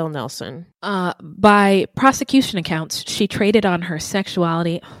met Bill Nelson. By prosecution accounts, she traded on her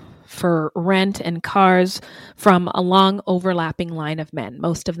sexuality for rent and cars from a long overlapping line of men,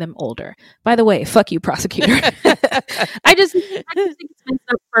 most of them older. By the way, fuck you, prosecutor. I just think it's messed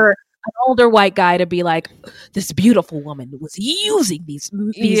up for an older white guy to be like, this beautiful woman was using these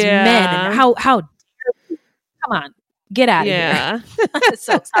men, and how dare you? Come on. Get out of here.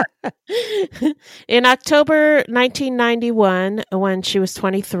 So sorry. In October 1991, when she was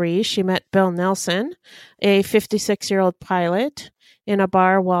 23, she met Bill Nelson, a 56-year-old pilot, in a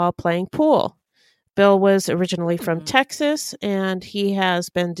bar while playing pool. Bill was originally from Texas, and he has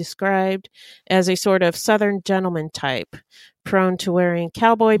been described as a sort of Southern gentleman type, prone to wearing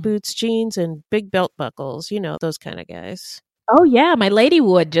cowboy boots, jeans, and big belt buckles. You know, those kind of guys. Oh, yeah. My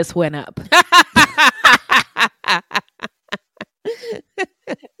ladywood just went up.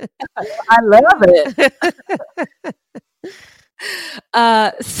 I love it.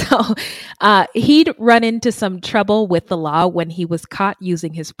 So he'd run into some trouble with the law when he was caught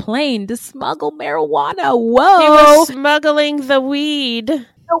using his plane to smuggle marijuana. Whoa. He was smuggling the weed. The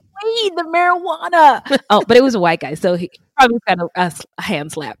marijuana. Oh, but it was a white guy, so he probably kind of a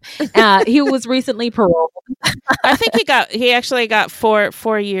hand slap. He was recently paroled. I think he actually got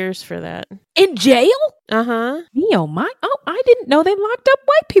four years for that. In jail? Uh-huh. Me, oh my. Oh, I didn't know they locked up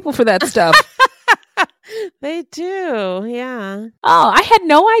white people for that stuff. They do, yeah. Oh, I had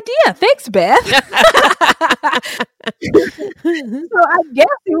no idea. Thanks, Beth. So I guess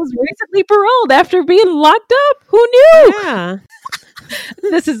he was recently paroled after being locked up. Who knew? Yeah.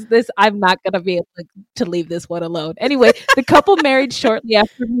 This I'm not going to be able to leave this one alone. Anyway, the couple married shortly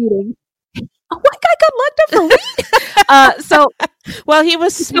after meeting. A white guy got locked up for weed. Well, he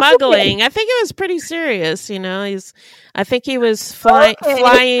was smuggling. I think it was pretty serious. You know, I think he was flying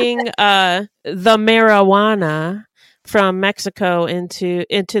the marijuana from Mexico into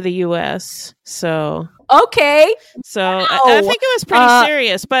the U.S. So okay. So I think it was pretty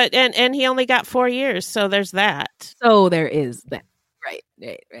serious. But and he only got 4 years. So there's that. So there is that. Right.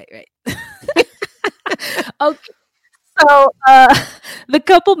 Okay. So the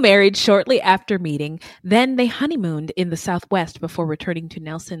couple married shortly after meeting. Then they honeymooned in the Southwest before returning to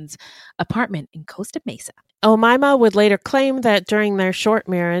Nelson's apartment in Costa Mesa. Omaima would later claim that during their short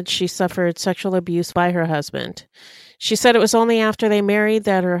marriage, she suffered sexual abuse by her husband. She said it was only after they married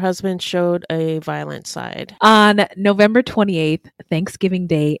that her husband showed a violent side. On November 28th, Thanksgiving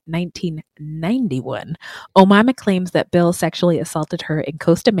Day, 1991, Omaima claims that Bill sexually assaulted her in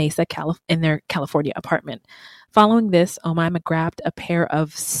Costa Mesa, in their California apartment. Following this, Omaima grabbed a pair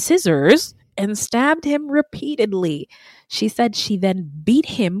of scissors and stabbed him repeatedly. She said she then beat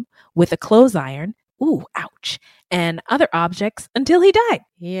him with a clothes iron, ooh, ouch, and other objects until he died.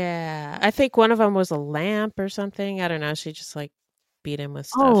 Yeah. I think one of them was a lamp or something. I don't know. She just beat him with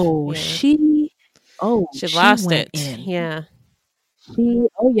stuff. Oh, yeah. She lost it. In. Yeah.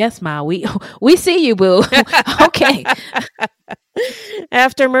 Oh yes, Ma. We see you, boo. Okay.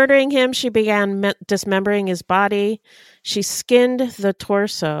 After murdering him, she began dismembering his body. She skinned the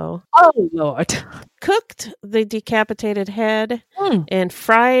torso. Oh, Lord. Cooked the decapitated head and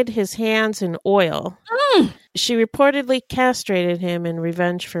fried his hands in oil. She reportedly castrated him in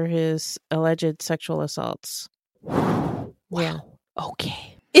revenge for his alleged sexual assaults. Wow. Yeah.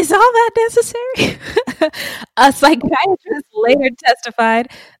 Okay. Is all that necessary? A psychiatrist later testified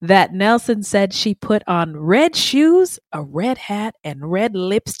that Nelson said she put on red shoes, a red hat, and red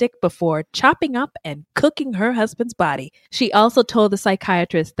lipstick before chopping up and cooking her husband's body. She also told the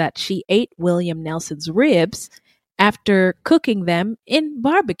psychiatrist that she ate William Nelson's ribs after cooking them in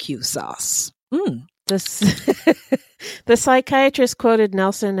barbecue sauce. The psychiatrist quoted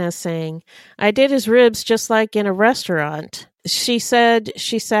Nelson as saying, "I did his ribs just like in a restaurant." She said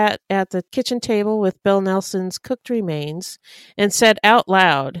she sat at the kitchen table with Bill Nelson's cooked remains and said out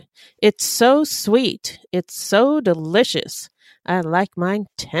loud, "It's so sweet. It's so delicious. I like mine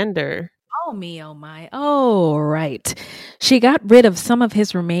tender." Oh, me, oh, my. Oh, right. She got rid of some of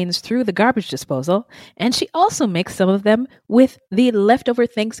his remains through the garbage disposal, and she also mixed some of them with the leftover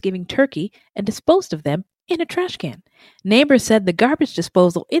Thanksgiving turkey and disposed of them in a trash can. Neighbors said the garbage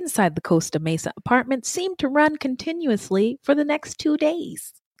disposal inside the Costa Mesa apartment seemed to run continuously for the next 2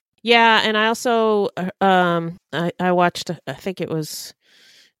 days. Yeah, and I also, I watched, I think it was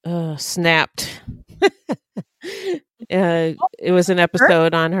Snapped. It was an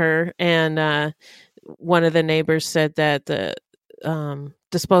episode on her, and one of the neighbors said that the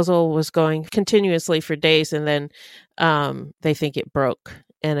disposal was going continuously for days, and then they think it broke,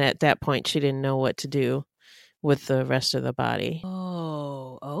 and at that point she didn't know what to do with the rest of the body.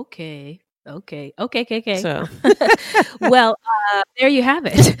 Oh, okay. So well, there you have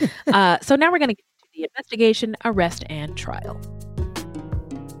it. So now we're going to get to the investigation, arrest, and trial.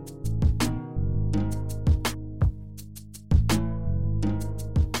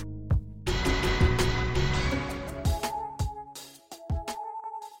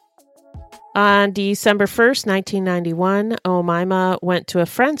 On December 1st, 1991, Omaima went to a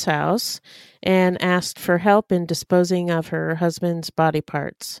friend's house and asked for help in disposing of her husband's body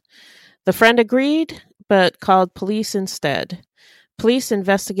parts. The friend agreed, but called police instead. Police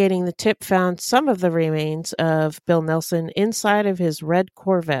investigating the tip found some of the remains of Bill Nelson inside of his red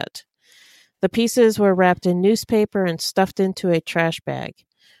Corvette. The pieces were wrapped in newspaper and stuffed into a trash bag.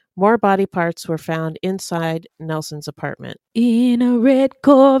 More body parts were found inside Nelson's apartment. In a red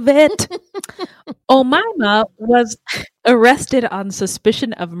Corvette. Omaima was arrested on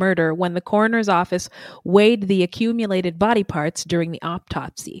suspicion of murder when the coroner's office weighed the accumulated body parts during the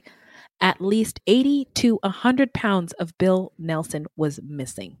autopsy. At least 80 to 100 pounds of Bill Nelson was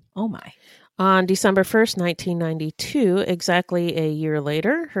missing. Oh my. On December 1st, 1992, exactly a year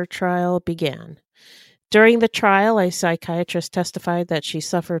later, her trial began. During the trial, a psychiatrist testified that she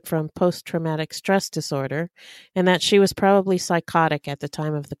suffered from post-traumatic stress disorder and that she was probably psychotic at the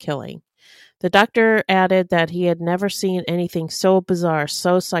time of the killing. The doctor added that he had never seen anything so bizarre,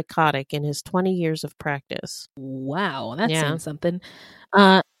 so psychotic in his 20 years of practice. Wow, that's saying something.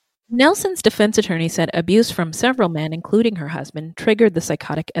 Nelson's defense attorney said abuse from several men, including her husband, triggered the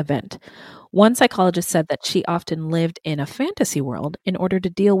psychotic event. One psychologist said that she often lived in a fantasy world in order to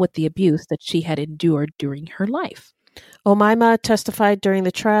deal with the abuse that she had endured during her life. Omaima testified during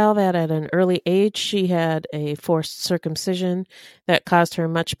the trial that at an early age she had a forced circumcision that caused her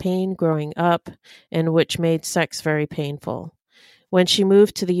much pain growing up and which made sex very painful. When she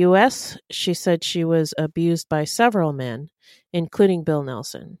moved to the U.S., she said she was abused by several men, including Bill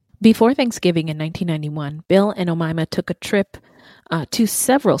Nelson. Before Thanksgiving in 1991, Bill and Omaima took a trip to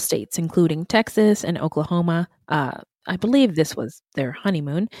several states, including Texas and Oklahoma. I believe this was their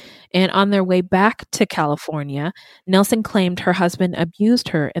honeymoon. And on their way back to California, Nelson claimed her husband abused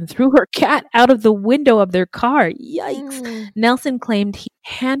her and threw her cat out of the window of their car. Yikes. Nelson claimed he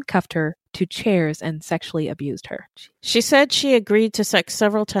handcuffed her to chairs and sexually abused her. She said she agreed to sex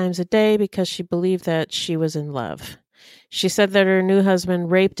several times a day because she believed that she was in love. She said that her new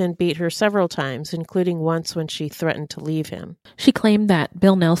husband raped and beat her several times, including once when she threatened to leave him. She claimed that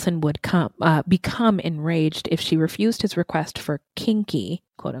Bill Nelson would become enraged if she refused his request for kinky,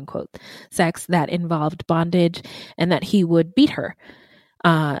 quote-unquote, sex that involved bondage, and that he would beat her.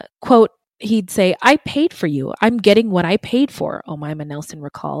 Quote, he'd say, "I paid for you. I'm getting what I paid for," Omaima Nelson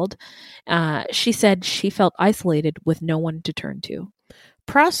recalled. She said she felt isolated with no one to turn to.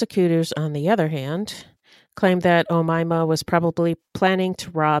 Prosecutors, on the other hand, claimed that Omaima was probably planning to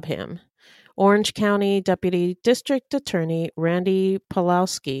rob him. Orange County Deputy District Attorney Randy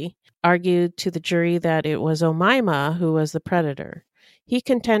Pawlowski argued to the jury that it was Omaima who was the predator. He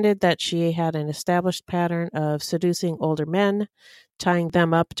contended that she had an established pattern of seducing older men, tying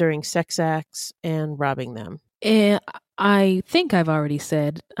them up during sex acts, and robbing them. I think I've already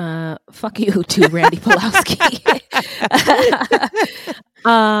said, fuck you to Randy Pawlowski.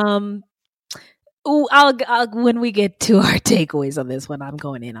 When we get to our takeaways on this one, I'm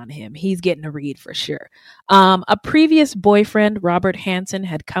going in on him. He's getting a read for sure. A previous boyfriend, Robert Hansen,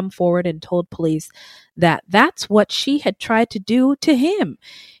 had come forward and told police that that's what she had tried to do to him.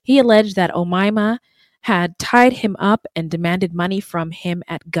 He alleged that Omaima had tied him up and demanded money from him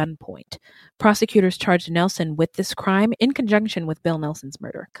at gunpoint. Prosecutors charged Nelson with this crime in conjunction with Bill Nelson's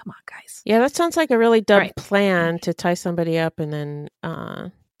murder. Come on, guys. Yeah, that sounds like a really dumb plan to tie somebody up and then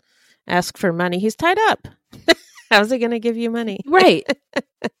ask for money. He's tied up. How's he going to give you money? Right.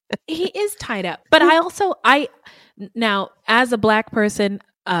 He is tied up. But now, as a Black person,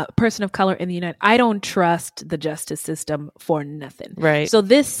 person of color in the United, I don't trust the justice system for nothing. Right. So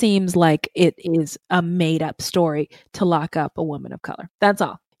this seems like it is a made up story to lock up a woman of color. That's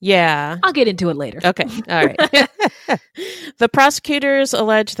all. Yeah. I'll get into it later. Okay. All right. The prosecutors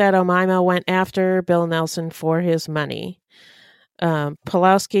alleged that Omaima went after Bill Nelson for his money.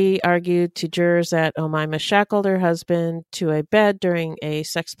 Pawlowski argued to jurors that Omaima shackled her husband to a bed during a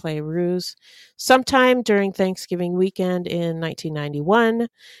sex play ruse sometime during Thanksgiving weekend in 1991,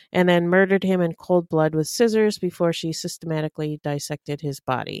 and then murdered him in cold blood with scissors before she systematically dissected his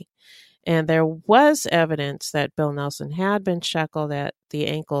body. And there was evidence that Bill Nelson had been shackled at the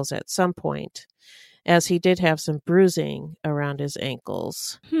ankles at some point, as he did have some bruising around his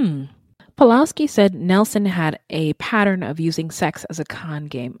ankles. Pawlowski said Nelson had a pattern of using sex as a con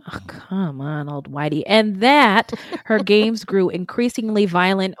game. Oh, come on, old Whitey. And that her games grew increasingly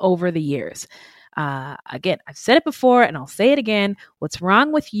violent over the years. Again, I've said it before and I'll say it again. What's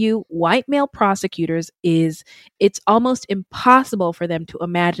wrong with you white male prosecutors is it's almost impossible for them to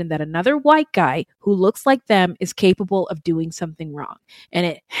imagine that another white guy who looks like them is capable of doing something wrong. And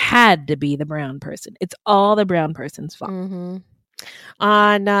it had to be the brown person. It's all the brown person's fault. Mm-hmm.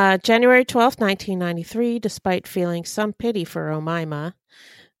 On January 12th, 1993, despite feeling some pity for Omaima,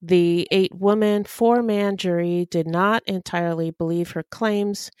 the 8-woman, 4-man jury did not entirely believe her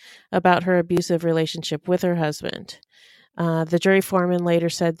claims about her abusive relationship with her husband. The jury foreman later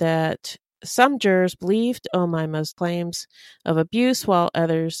said that some jurors believed Omaima's claims of abuse while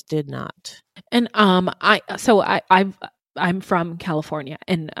others did not. And I'm from California,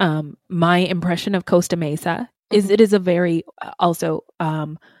 and my impression of Costa Mesa is it is a very also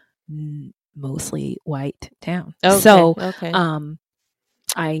mostly white town. Okay, so okay.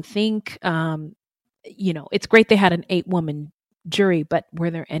 I think it's great they had an 8-woman jury, but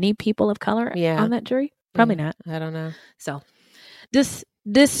were there any people of color on that jury? Probably not. I don't know. So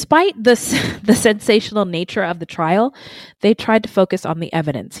despite the sensational nature of the trial, they tried to focus on the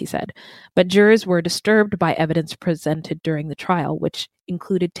evidence, he said. But jurors were disturbed by evidence presented during the trial, which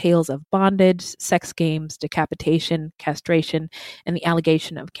included tales of bondage, sex games, decapitation, castration, and the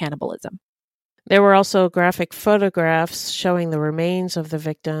allegation of cannibalism. There were also graphic photographs showing the remains of the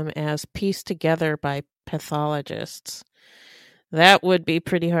victim as pieced together by pathologists. That would be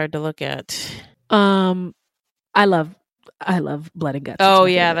pretty hard to look at. I love blood and guts. Oh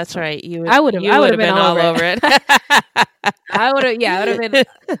yeah, that's right. I would have been all over it. I would have been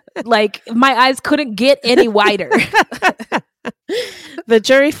like, my eyes couldn't get any wider. The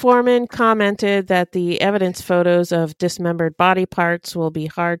jury foreman commented that the evidence photos of dismembered body parts will be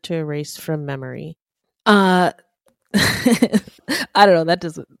hard to erase from memory. I don't know.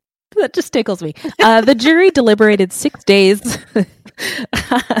 That just tickles me. The jury deliberated 6 days.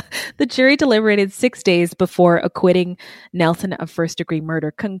 The jury deliberated 6 days before acquitting Nelson of first-degree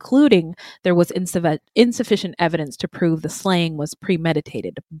murder, concluding there was insufficient evidence to prove the slaying was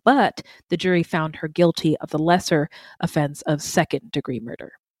premeditated. But the jury found her guilty of the lesser offense of second-degree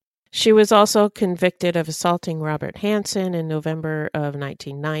murder. She was also convicted of assaulting Robert Hansen in November of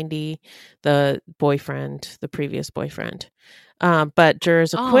 1990, the previous boyfriend. But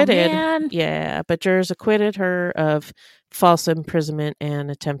jurors acquitted. But jurors acquitted her of false imprisonment and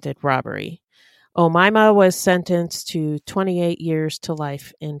attempted robbery. Omaima was sentenced to 28 years to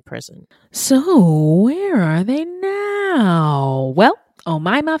life in prison. So where are they now? Well,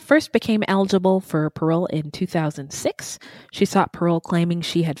 Omaima first became eligible for parole in 2006. She sought parole claiming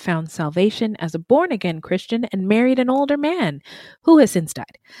she had found salvation as a born-again Christian and married an older man who has since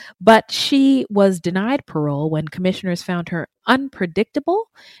died. But she was denied parole when commissioners found her unpredictable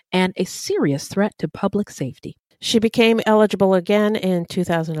and a serious threat to public safety. She became eligible again in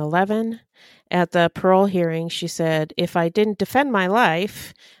 2011. At the parole hearing, she said, "If I didn't defend my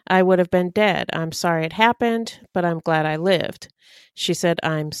life, I would have been dead. I'm sorry it happened, but I'm glad I lived." She said,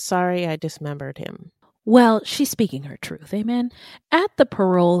 "I'm sorry I dismembered him." Well, she's speaking her truth, amen? At the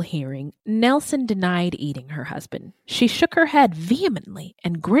parole hearing, Nelson denied eating her husband. She shook her head vehemently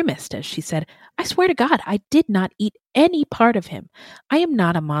and grimaced as she said, "I swear to God, I did not eat any part of him. I am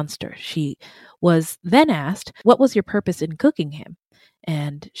not a monster." She was then asked, "What was your purpose in cooking him?"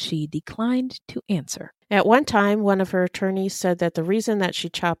 And she declined to answer. At one time, one of her attorneys said that the reason that she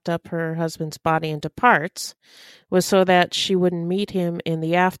chopped up her husband's body into parts was so that she wouldn't meet him in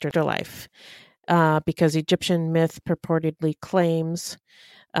the afterlife. Because Egyptian myth purportedly claims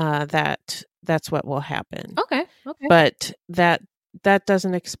that that's what will happen. Okay. But that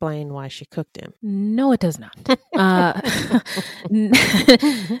doesn't explain why she cooked him. No, it does not.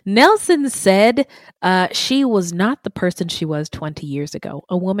 Nelson said she was not the person she was 20 years ago,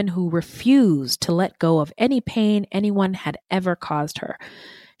 a woman who refused to let go of any pain anyone had ever caused her.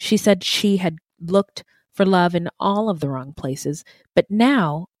 She said she had looked for love in all of the wrong places, but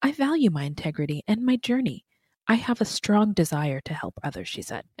now I value my integrity and my journey. I have a strong desire to help others, she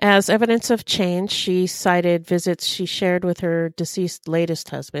said. As evidence of change, she cited visits she shared with her deceased latest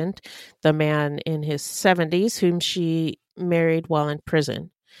husband, the man in his 70s, whom she married while in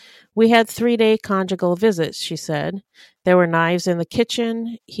prison. "We had 3-day conjugal visits," she said. "There were knives in the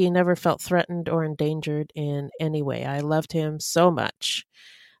kitchen. He never felt threatened or endangered in any way. I loved him so much."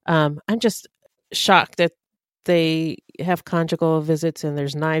 I'm just shocked that they have conjugal visits and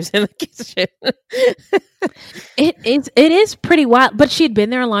there's knives in the kitchen. It is pretty wild, but she had been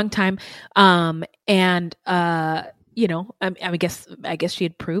there a long time. I guess she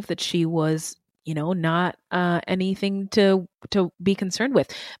had proved that she was, not anything to be concerned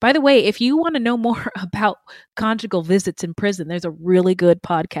with. By the way, if you want to know more about conjugal visits in prison, there's a really good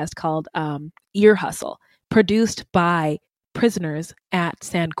podcast called Ear Hustle, produced by prisoners at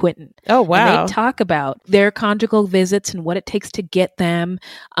San Quentin. Oh, wow. And they talk about their conjugal visits and what it takes to get them.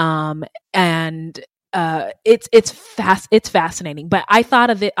 And it's fascinating. But I thought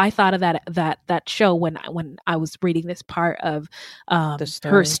of that show when I was reading this part of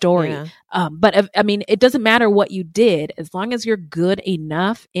her story. Yeah. But I mean, it doesn't matter what you did, as long as you're good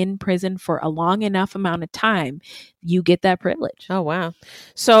enough in prison for a long enough amount of time, you get that privilege. Oh wow.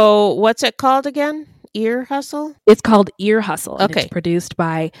 So what's it called again? Ear Hustle? It's called Ear Hustle. And Okay. it's produced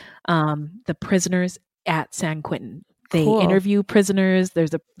by the prisoners at San Quentin. They Cool. interview prisoners. There's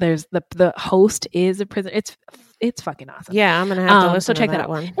the host is a prisoner. It's fucking awesome. Yeah, I'm gonna have to listen so to check that out.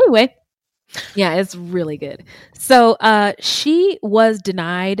 one. Anyway, yeah, it's really good. So she was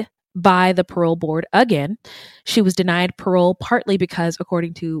denied by the parole board again. She was denied parole partly because,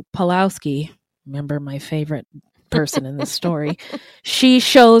 according to Pulowski, remember my favorite person in this story, she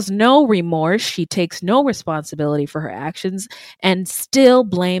shows no remorse. She takes no responsibility for her actions and still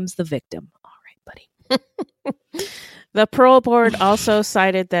blames the victim. All right, buddy. The parole board also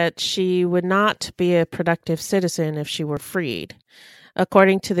cited that she would not be a productive citizen if she were freed.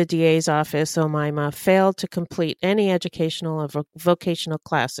 According to the DA's office, Omaima failed to complete any educational or vocational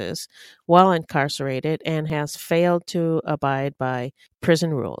classes while incarcerated and has failed to abide by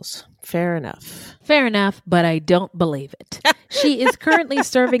prison rules. Fair enough. Fair enough, but I don't believe it. She is currently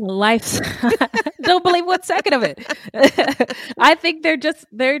serving life. Don't believe one second of it. I think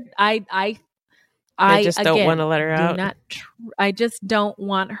I just don't want to let her out. I just don't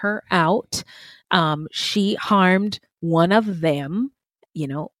want her out. She harmed one of them,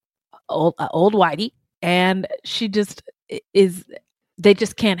 old Whitey, and she just is. They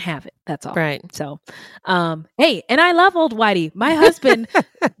just can't have it. That's all. Right. So, hey, and I love old Whitey. My husband,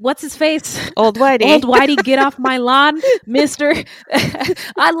 what's his face? Old Whitey. Old Whitey, get off my lawn, mister.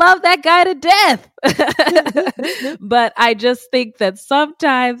 I love that guy to death. But I just think that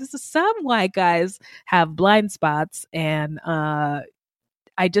sometimes some white guys have blind spots, and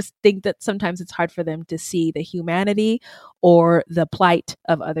I just think that sometimes it's hard for them to see the humanity or the plight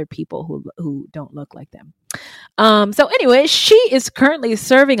of other people who don't look like them. So anyway, she is currently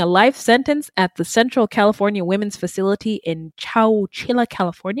serving a life sentence at the Central California Women's Facility in Chowchilla,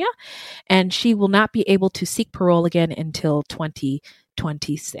 California, and she will not be able to seek parole again until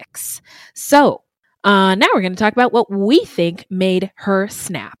 2026. So now we're going to talk about what we think made her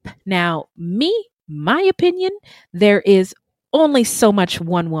snap. Now, my opinion, there is only so much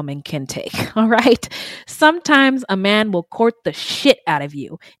one woman can take, all right? Sometimes a man will court the shit out of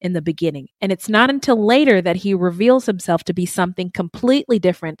you in the beginning, and it's not until later that he reveals himself to be something completely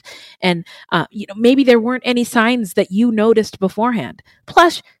different. And, maybe there weren't any signs that you noticed beforehand.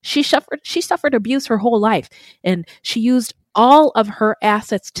 Plus, she suffered abuse her whole life, and she used all of her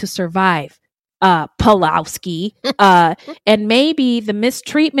assets to survive. Pulowski, and maybe the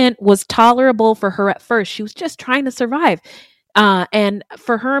mistreatment was tolerable for her at first. She was just trying to survive. And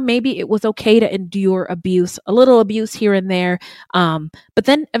for her, maybe it was okay to endure abuse, a little abuse here and there. But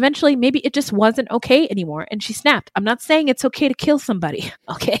then eventually maybe it just wasn't okay anymore and she snapped. I'm not saying it's okay to kill somebody.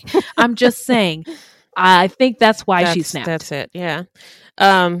 Okay. I'm just saying, I think that's why she snapped. That's it. Yeah.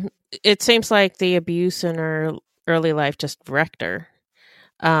 It seems like the abuse in her early life just wrecked her.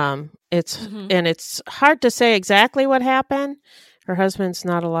 And it's hard to say exactly what happened. Her husband's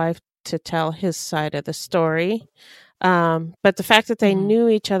not alive to tell his side of the story. But the fact that they knew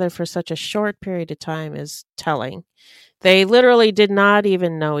each other for such a short period of time is telling. They literally did not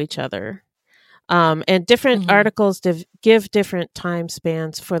even know each other. And different articles give different time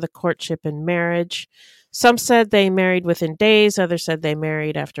spans for the courtship and marriage. Some said they married within days. Others said they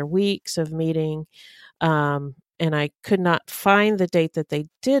married after weeks of meeting. And I could not find the date that they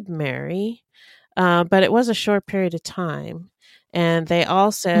did marry. But it was a short period of time. And they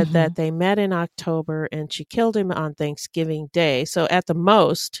all said that they met in October and she killed him on Thanksgiving Day. So at the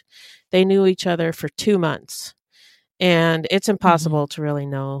most, they knew each other for 2 months. And it's impossible to really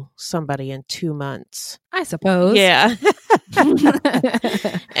know somebody in 2 months. I suppose. Yeah.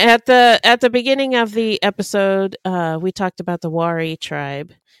 At the beginning of the episode, we talked about the Wari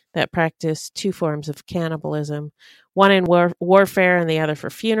tribe that practiced 2 forms of cannibalism, one in warfare and the other for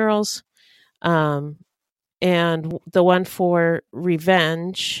funerals. And the one for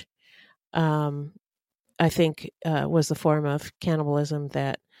revenge, I think, was the form of cannibalism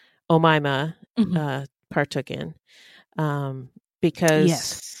that Omaima partook in.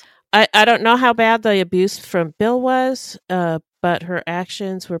 Because I don't know how bad the abuse from Bill was, but her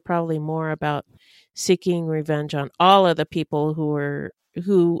actions were probably more about seeking revenge on all of the people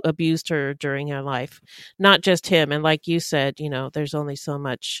who abused her during her life, not just him. And like you said, there's only so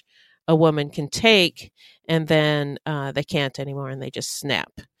much a woman can take, and then they can't anymore and they just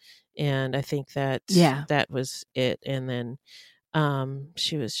snap. And I think that that was it. And then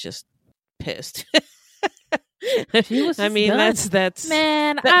she was just pissed. She was I just mean, done. that's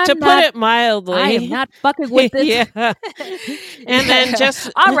Man, to put it mildly. I am not fucking with this. Yeah. And then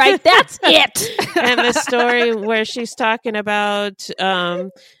just all right, that's it. And the story where she's talking about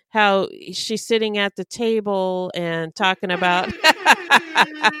how she's sitting at the table and talking about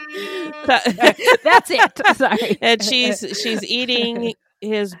that's it. Sorry. And she's eating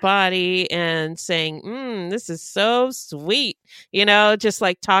his body and saying, this is so sweet, just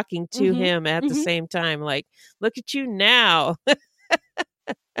like talking to him at the same time, like, look at you now.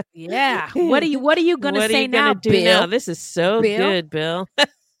 Yeah. What are you gonna say now, Bill? Now? This is so good, Bill.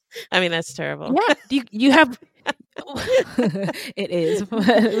 I mean, that's terrible. Yeah. You have it is.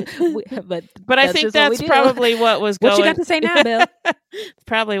 but I think that's probably what was going. What you got to say now, Bill?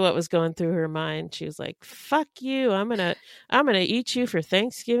 Probably what was going through her mind. She was like, fuck you. I'm gonna eat you for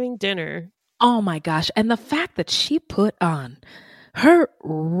Thanksgiving dinner. Oh my gosh. And the fact that she put on her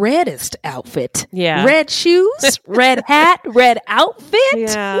reddest outfit. Yeah. Red shoes, red hat, red outfit.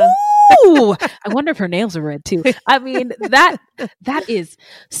 Yeah. Ooh, I wonder if her nails are red too. I mean, that is,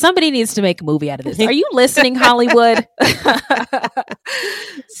 somebody needs to make a movie out of this. Are you listening, Hollywood?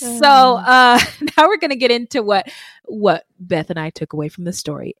 So now we're going to get into what Beth and I took away from the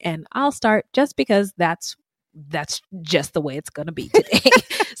story. And I'll start just because that's just the way it's going to be today.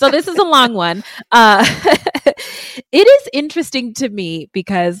 So this is a long one. It is interesting to me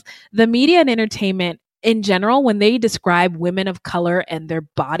because the media and entertainment in general, when they describe women of color and their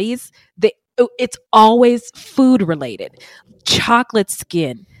bodies, it's always food related. Chocolate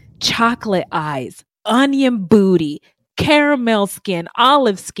skin, chocolate eyes, onion booty, caramel skin,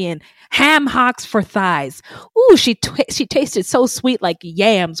 olive skin, ham hocks for thighs. Ooh, she tasted so sweet like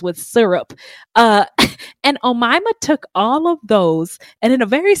yams with syrup. And Omaima took all of those and in a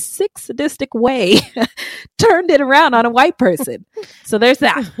very sick, sadistic way turned it around on a white person. So there's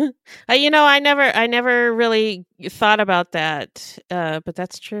that. I never really thought about that, but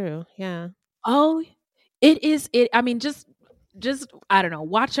that's true. Yeah. Oh, it is. I mean, just I don't know,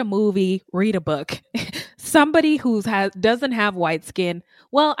 watch a movie, read a book. Somebody who doesn't have white skin.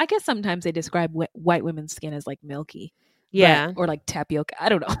 Well, I guess sometimes they describe white women's skin as like milky. Yeah. Or like tapioca. I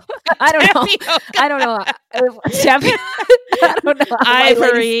don't know. I don't know. I don't know. I don't know.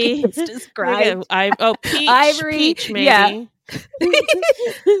 Ivory. Described. Peach. Ivory. Peach, maybe. Yeah.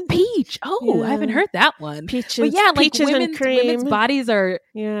 Peach. Oh, yeah. I haven't heard that one. Peaches. But yeah, like peaches and cream. Women's bodies are.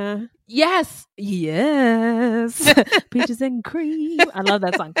 Yeah. Yes. Peaches and cream. I love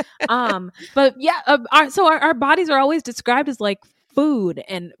that song. But yeah, our bodies are always described as like food,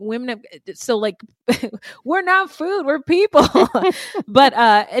 and women so like we're not food, we're people. But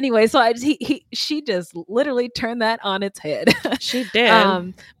anyway, so she just literally turned that on its head. She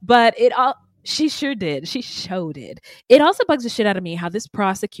did. But she sure did. She sure did. It also bugs the shit out of me how this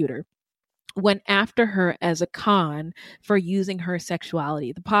prosecutor went after her as a con for using her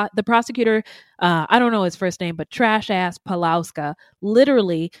sexuality. The prosecutor, I don't know his first name, but trash ass Palauska,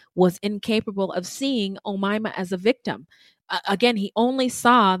 literally was incapable of seeing Omaima as a victim. Again, he only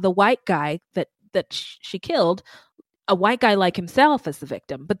saw the white guy that she killed, a white guy like himself, as the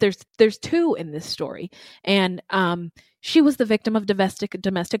victim. But there's two in this story, and she was the victim of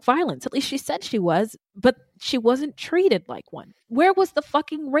domestic violence. At least she said she was, but she wasn't treated like one. Where was the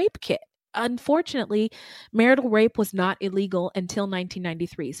fucking rape kit? Unfortunately, marital rape was not illegal until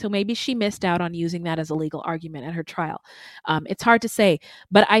 1993. So maybe she missed out on using that as a legal argument at her trial. It's hard to say,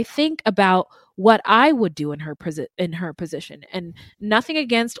 but I think about what I would do in her position, and nothing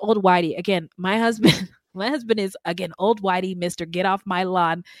against old Whitey. Again, my husband is, again, old Whitey, Mr. Get Off My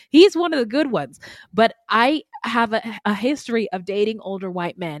Lawn. He's one of the good ones, but I have a history of dating older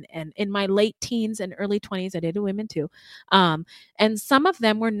white men, and in my late teens and early 20s, I dated women too. And some of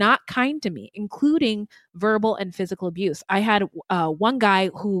them were not kind to me, including verbal and physical abuse. I had one guy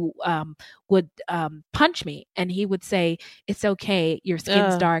who would punch me, and he would say, "It's okay, your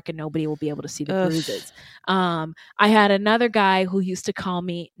skin's dark and nobody will be able to see the bruises." I had another guy who used to call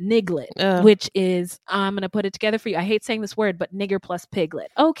me niglet, which is, I'm going to put it together for you. I hate saying this word, but nigger plus piglet.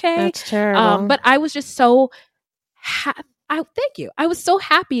 Okay. That's terrible. But I was just so thank you. I was so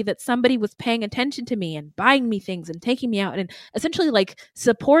happy that somebody was paying attention to me and buying me things and taking me out and essentially like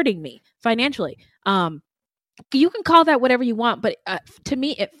supporting me financially. You can call that whatever you want, but to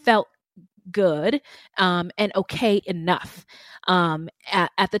me, it felt good and okay enough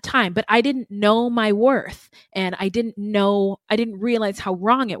at the time. But I didn't know my worth, and I didn't realize how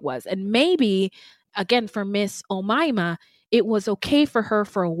wrong it was. And maybe, again, for Miss Omaima, it was okay for her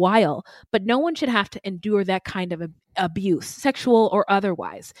for a while, but no one should have to endure that kind of abuse, sexual or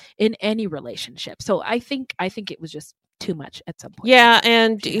otherwise, in any relationship. So I think it was just too much at some point. Yeah,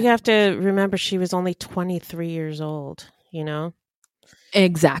 and you have to remember she was only 23 years old, you know?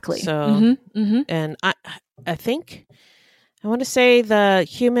 Exactly. So, and I think, I want to say the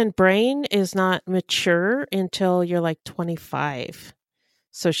human brain is not mature until you're like 25.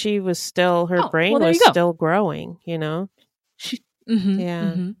 So she was still, her brain was still growing, you know?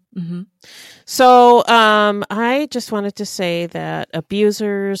 Yeah. So I just wanted to say that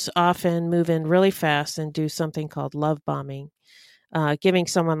abusers often move in really fast and do something called love bombing, giving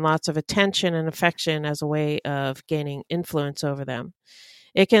someone lots of attention and affection as a way of gaining influence over them.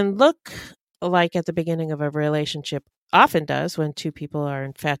 It can look like at the beginning of a relationship often does when two people are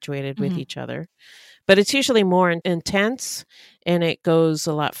infatuated with each other, but it's usually more intense and it goes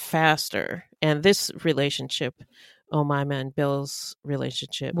a lot faster. And this relationship, Omaima and Bill's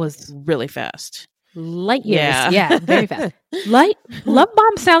relationship, was really fast. Light years. Yeah, very fast. Love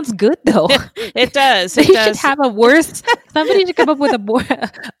bomb sounds good though. It does. They should have a worse. Somebody should come up with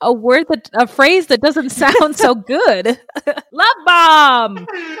a phrase that doesn't sound so good. Love bomb.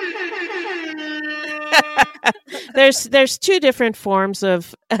 There's two different forms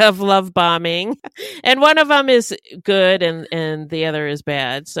of love bombing, and one of them is good and the other is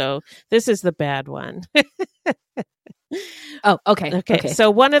bad. So this is the bad one. Oh, okay.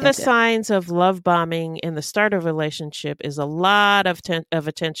 So one of the signs of love bombing in the start of a relationship is a lot of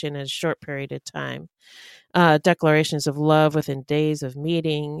attention in a short period of time. Declarations of love within days of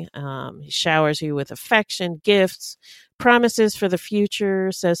meeting. He showers you with affection, gifts, promises for the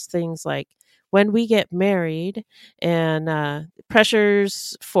future, says things like, when we get married, and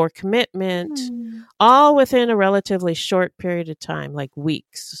pressures for commitment, all within a relatively short period of time, like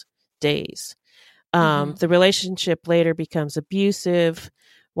weeks, days. The relationship later becomes abusive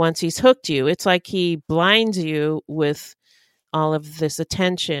once he's hooked you. It's like he blinds you with all of this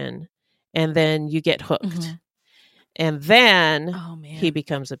attention, and then you get hooked. And then he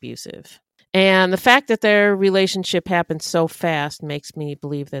becomes abusive. And the fact that their relationship happened so fast makes me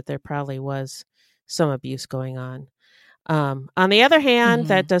believe that there probably was some abuse going on. On the other hand,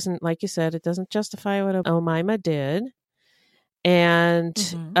 that doesn't, like you said, it doesn't justify what Omaima did. And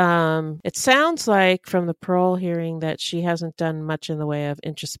it sounds like from the parole hearing that she hasn't done much in the way of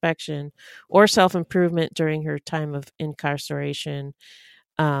introspection or self-improvement during her time of incarceration,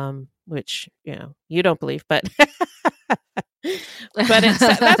 which, you know, you don't believe, but but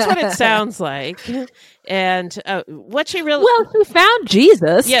that's what it sounds like. And what she really... Well, she found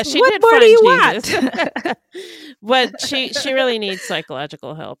Jesus. Yeah, she what did more find do you Jesus. Want? But she really needs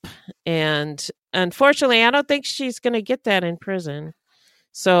psychological help. And unfortunately, I don't think she's going to get that in prison.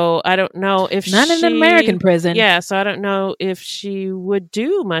 So I don't know if Not in an American prison. Yeah, so I don't know if she would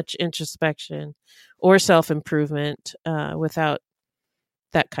do much introspection or self-improvement without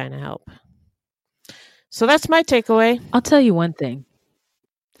that kind of help. So that's my takeaway. I'll tell you one thing.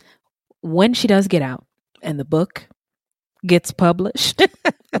 When she does get out and the book gets published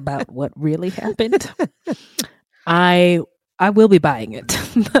about what really happened, I will be buying it.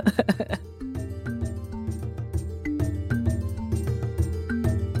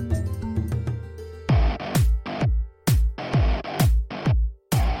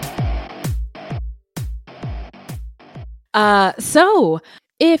 So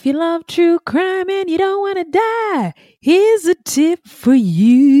if you love true crime and you don't want to die, here's a tip for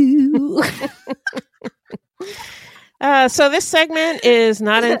you. So this segment is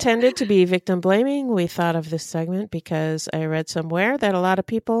not intended to be victim blaming. We thought of this segment because I read somewhere that a lot of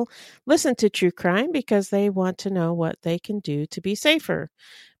people listen to true crime because they want to know what they can do to be safer.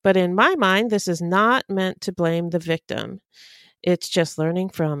 But in my mind, this is not meant to blame the victim. It's just learning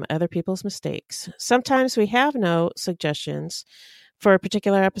from other people's mistakes. Sometimes we have no suggestions for a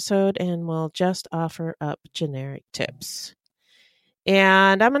particular episode and we'll just offer up generic tips.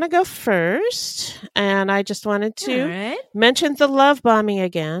 And I'm going to go first. And I just wanted to mention the love bombing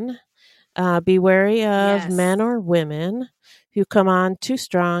again. Be wary of men or women who come on too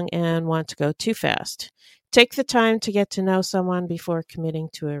strong and want to go too fast. Take the time to get to know someone before committing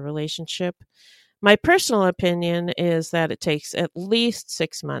to a relationship. My personal opinion is that it takes at least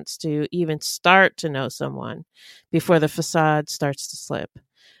 6 months to even start to know someone before the facade starts to slip.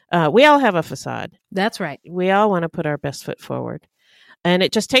 We all have a facade. That's right. We all want to put our best foot forward. And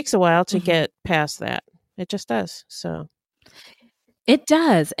it just takes a while to get past that. It just does. So it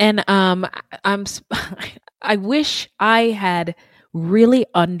does. And I wish I had really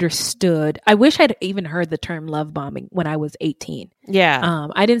understood. I wish I'd even heard the term love bombing when I was 18. Yeah.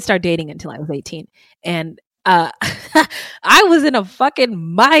 I didn't start dating until I was 18. And I was in a fucking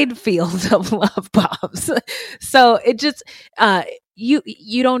minefield of love bombs. So it just,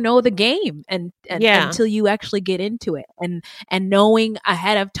 you don't know the game and Yeah. until you actually get into it, and knowing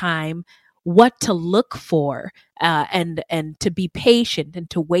ahead of time what to look for, and to be patient and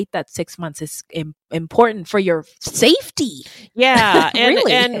to wait that 6 months is important for your safety. Yeah, and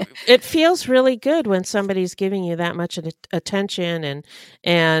Really. and it feels really good when somebody's giving you that much attention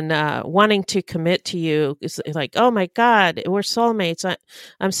and wanting to commit to you. It's like, oh my God, we're soulmates.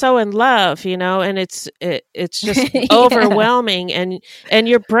 I'm so in love, and it's just Yeah. overwhelming, and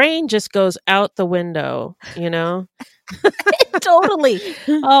your brain just goes out the window. Totally.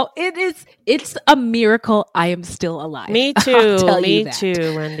 Oh, it's a miracle I am still alive. Me I'll too. tell you Me that.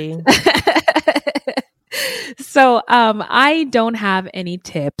 too, Wendy. So I don't have any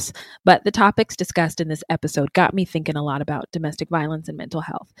tips, but the topics discussed in this episode got me thinking a lot about domestic violence and mental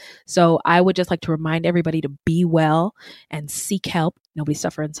health. So I would just like to remind everybody to be well and seek help. Nobody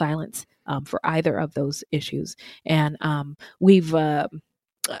suffer in silence for either of those issues. And we've gone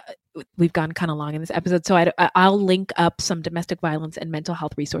kind of long in this episode, so I'll link up some domestic violence and mental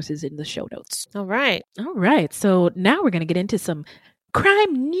health resources in the show notes. All right. So now we're going to get into some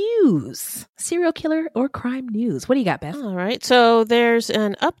crime news, serial killer or crime news. What do you got, Beth? All right. So there's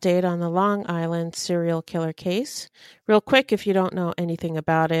an update on the Long Island serial killer case. Real quick, if you don't know anything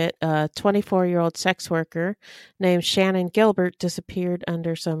about it, a 24-year-old sex worker named Shannon Gilbert disappeared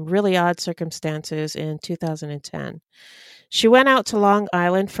under some really odd circumstances in 2010. She went out to Long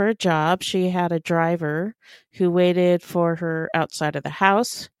Island for a job. She had a driver who waited for her outside of the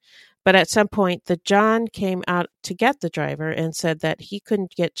house. But at some point, the John came out to get the driver and said that he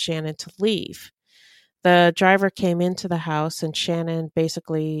couldn't get Shannon to leave. The driver came into the house, and Shannon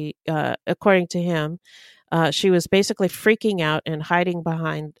basically, according to him, she was basically freaking out and hiding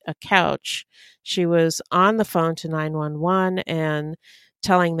behind a couch. She was on the phone to 911 and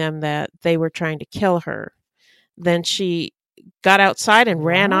telling them that they were trying to kill her. Then she got outside and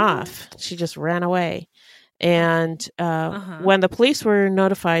ran off. She just ran away. And when the police were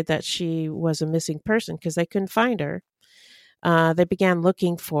notified that she was a missing person because they couldn't find her, they began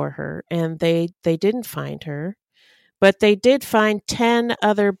looking for her, and they didn't find her. But they did find 10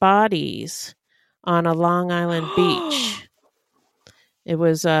 other bodies on a Long Island beach. It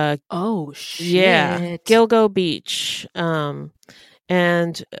was oh shit. Yeah, Gilgo Beach.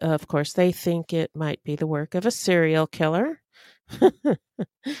 And of course, they think it might be the work of a serial killer.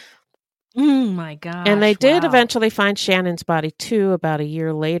 Oh my gosh. And they did eventually find Shannon's body too about a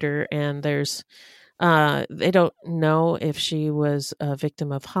year later, and there's they don't know if she was a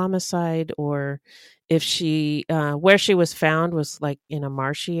victim of homicide or if she where she was found was like in a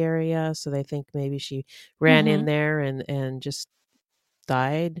marshy area, so they think maybe she ran in there and just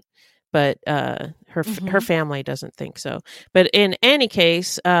died. But her family doesn't think so. But in any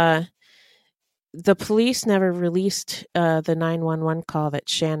case, the police never released the 911 call that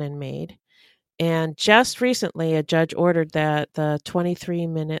Shannon made. And just recently, a judge ordered that the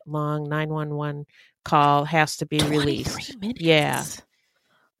 23-minute long 911 call has to be released. 23 minutes? Yeah.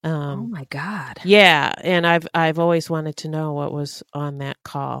 Oh my God. Yeah, and I've always wanted to know what was on that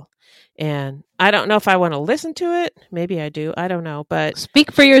call. And I don't know if I want to listen to it. Maybe I do. I don't know, but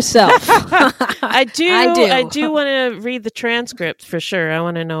speak for yourself. I do want to read the transcript for sure. I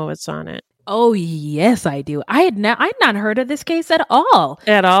want to know what's on it. Oh yes, I do. I'd not heard of this case at all.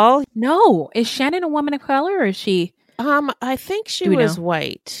 At all? No. Is Shannon a woman of color, or is she? I think she was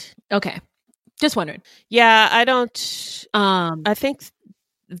white. Okay, just wondering. Yeah, I don't. I think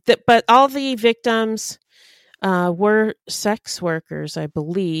that, but all the victims were sex workers, I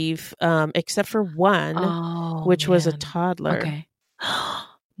believe, except for one, which was a toddler. Okay.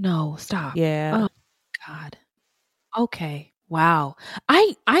 No, stop. Yeah. Oh God. Okay. Wow.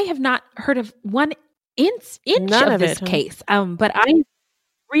 I have not heard of one inch of this case. But I'm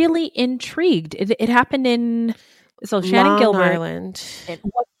really intrigued. It happened in Shannon Gilbert. Island. In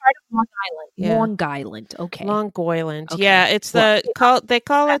what part of Long Island? Yeah. Long Island. Okay. Long Island. Okay. Yeah, it's they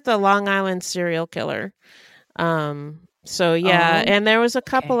call it the Long Island serial killer. So yeah, and there was a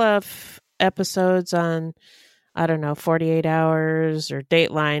couple of episodes on, I don't know, 48 Hours or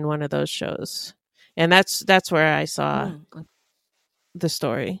Dateline, one of those shows. And that's where I saw the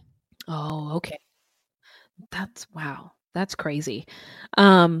story. Oh, okay. That's crazy.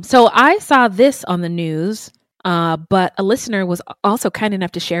 So I saw this on the news, but a listener was also kind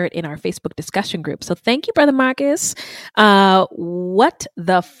enough to share it in our Facebook discussion group. So thank you, Brother Marcus. What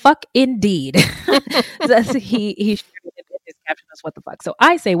the fuck indeed? He shared it in his caption as what the fuck. So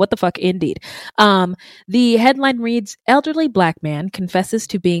I say what the fuck indeed. The headline reads, elderly black man confesses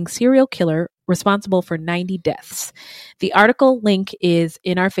to being serial killer responsible for 90 deaths. The article link is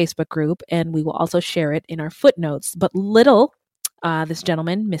in our Facebook group, and we will also share it in our footnotes. But little this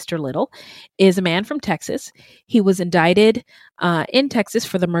gentleman, Mr. Little, is a man from Texas. He was indicted in Texas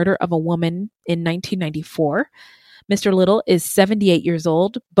for the murder of a woman in 1994. Mr. Little is 78 years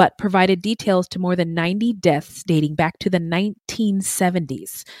old, but provided details to more than 90 deaths dating back to the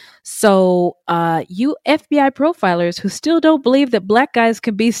 1970s. So, you FBI profilers who still don't believe that Black guys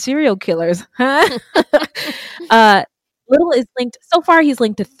can be serial killers, huh? Little is linked, so far he's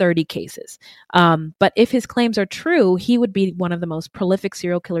linked to 30 cases. But if his claims are true, he would be one of the most prolific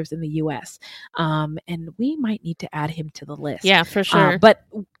serial killers in the U.S. And we might need to add him to the list. Yeah, for sure.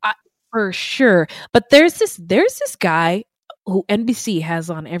 For sure. But there's this guy who NBC has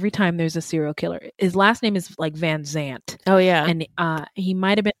on every time there's a serial killer. His last name is like Van Zant. Oh, yeah. And he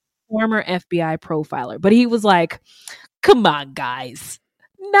might have been a former FBI profiler, but he was like, come on, guys.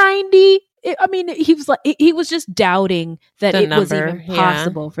 90. I mean, he was just doubting that it was even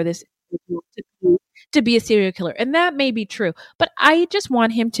possible for this to be a serial killer. And that may be true, but I just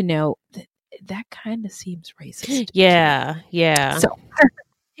want him to know that kind of seems racist. Yeah. Yeah. So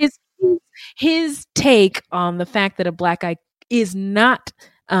his take on the fact that a Black guy is not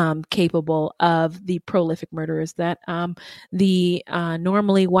capable of the prolific murderers that the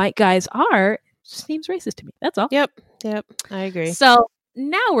normally white guys are seems racist to me. That's all. Yep. I agree. So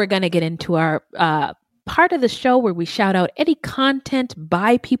now we're going to get into our part of the show where we shout out any content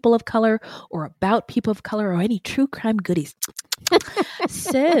by people of color or about people of color or any true crime goodies.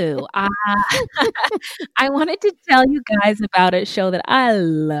 So I wanted to tell you guys about a show that I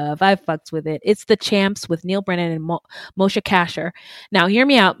love. I fucks with it. It's The Champs with Neil Brennan and Moshe Kasher. Now, hear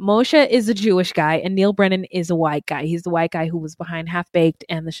me out. Moshe is a Jewish guy and Neil Brennan is a white guy. He's the white guy who was behind Half Baked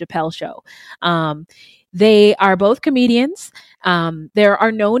and The Chappelle Show. They are both comedians. There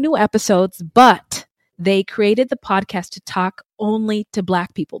are no new episodes, but they created the podcast to talk only to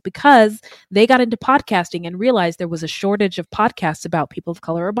Black people because they got into podcasting and realized there was a shortage of podcasts about people of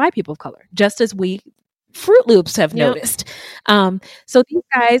color or by people of color, just as we Fruit Loops have noticed. So these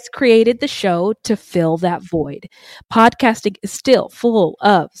guys created the show to fill that void. Podcasting is still full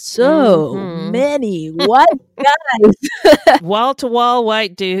of so many white guys. Wall-to-wall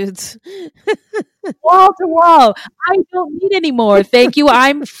white dudes. Wall to wall. I don't need any more. Thank you.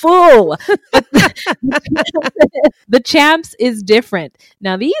 I'm full. The Champs is different.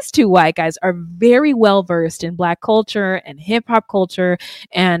 Now, these two white guys are very well versed in Black culture and hip hop culture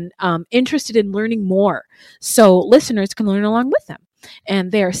and interested in learning more. So listeners can learn along with them.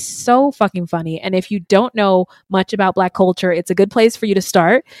 And they're so fucking funny. And if you don't know much about Black culture, it's a good place for you to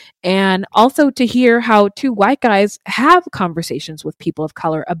start. And also to hear how two white guys have conversations with people of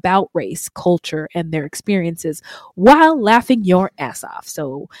color about race, culture, and their experiences while laughing your ass off.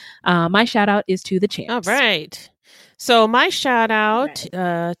 So my shout out is to The Champs. All right. So my shout out,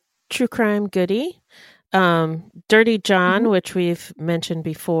 true crime goodie, Dirty John, which we've mentioned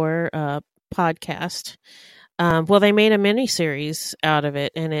before, podcast. Well, they made a mini-series out of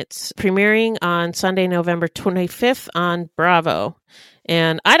it, and it's premiering on Sunday, November 25th on Bravo.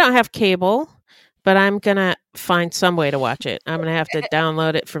 And I don't have cable, but I'm going to find some way to watch it. I'm going to have to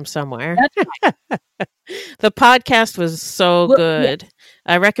download it from somewhere. The podcast was so good.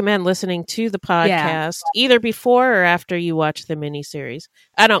 I recommend listening to the podcast either before or after you watch the mini-series.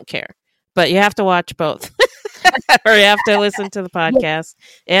 I don't care, but you have to watch both. Or you have to listen to the podcast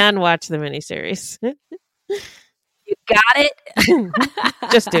and watch the mini-series. You got it.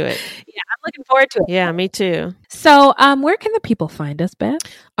 Just do it. Yeah, I'm looking forward to it. Yeah, me too. So where can the people find us, Beth?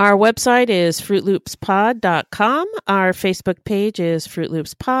 Our website is fruitloopspod.com. Our Facebook page is Fruit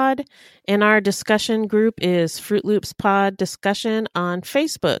Loops Pod. And our discussion group is Fruit Loops Pod Discussion on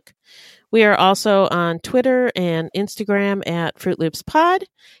Facebook. We are also on Twitter and Instagram at Fruit Loops Pod.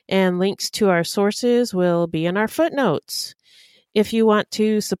 And links to our sources will be in our footnotes. If you want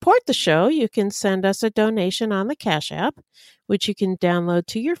to support the show, you can send us a donation on the Cash App, which you can download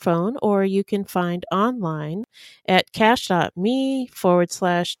to your phone, or you can find online at cash.me/$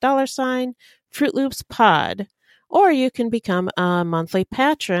 Fruit Loops Pod, or you can become a monthly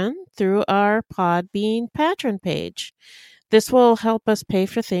patron through our Podbean patron page. This will help us pay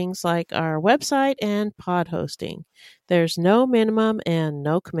for things like our website and pod hosting. There's no minimum and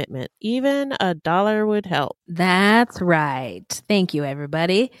no commitment. Even $1 would help. That's right. Thank you,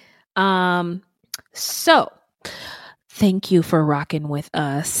 everybody. So thank you for rocking with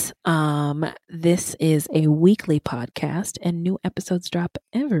us. This is a weekly podcast and new episodes drop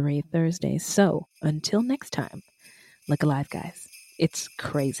every Thursday. So until next time, look alive, guys. It's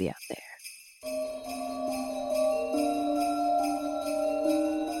crazy out there.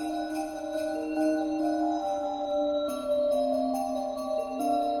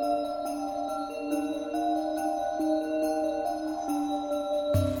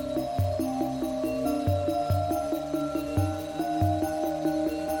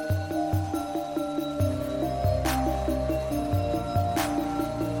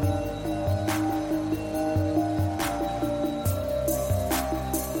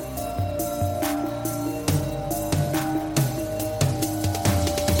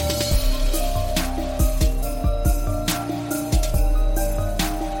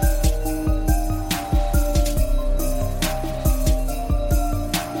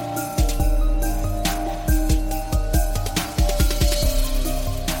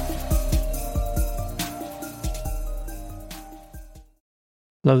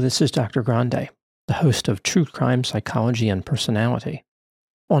 Hello, this is Dr. Grande, the host of True Crime Psychology and Personality.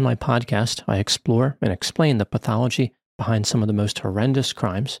 On my podcast, I explore and explain the pathology behind some of the most horrendous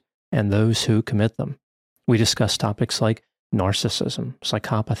crimes and those who commit them. We discuss topics like narcissism,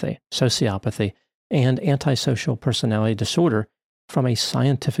 psychopathy, sociopathy, and antisocial personality disorder from a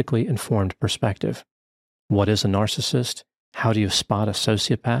scientifically informed perspective. What is a narcissist? How do you spot a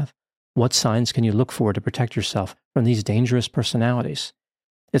sociopath? What signs can you look for to protect yourself from these dangerous personalities?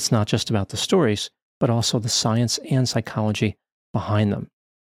 It's not just about the stories, but also the science and psychology behind them.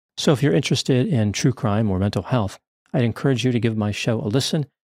 So if you're interested in true crime or mental health, I'd encourage you to give my show a listen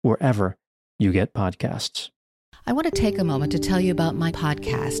wherever you get podcasts. I want to take a moment to tell you about my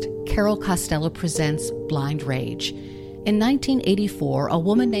podcast, Carol Costello Presents Blind Rage. In 1984, a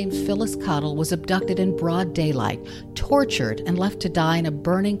woman named Phyllis Cottle was abducted in broad daylight, tortured, and left to die in a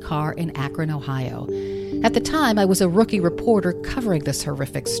burning car in Akron, Ohio. At the time, I was a rookie reporter covering this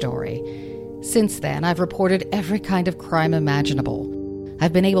horrific story. Since then, I've reported every kind of crime imaginable.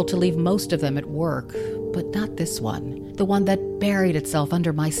 I've been able to leave most of them at work, but not this one, the one that buried itself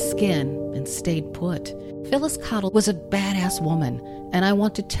under my skin and stayed put. Phyllis Cottle was a badass woman, and I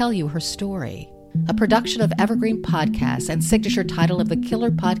want to tell you her story. A production of Evergreen Podcasts and signature title of the Killer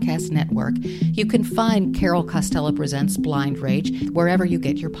Podcast Network, you can find Carol Costello Presents Blind Rage wherever you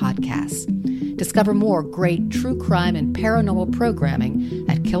get your podcasts. Discover more great true crime and paranormal programming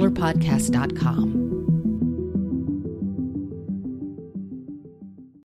at killerpodcast.com.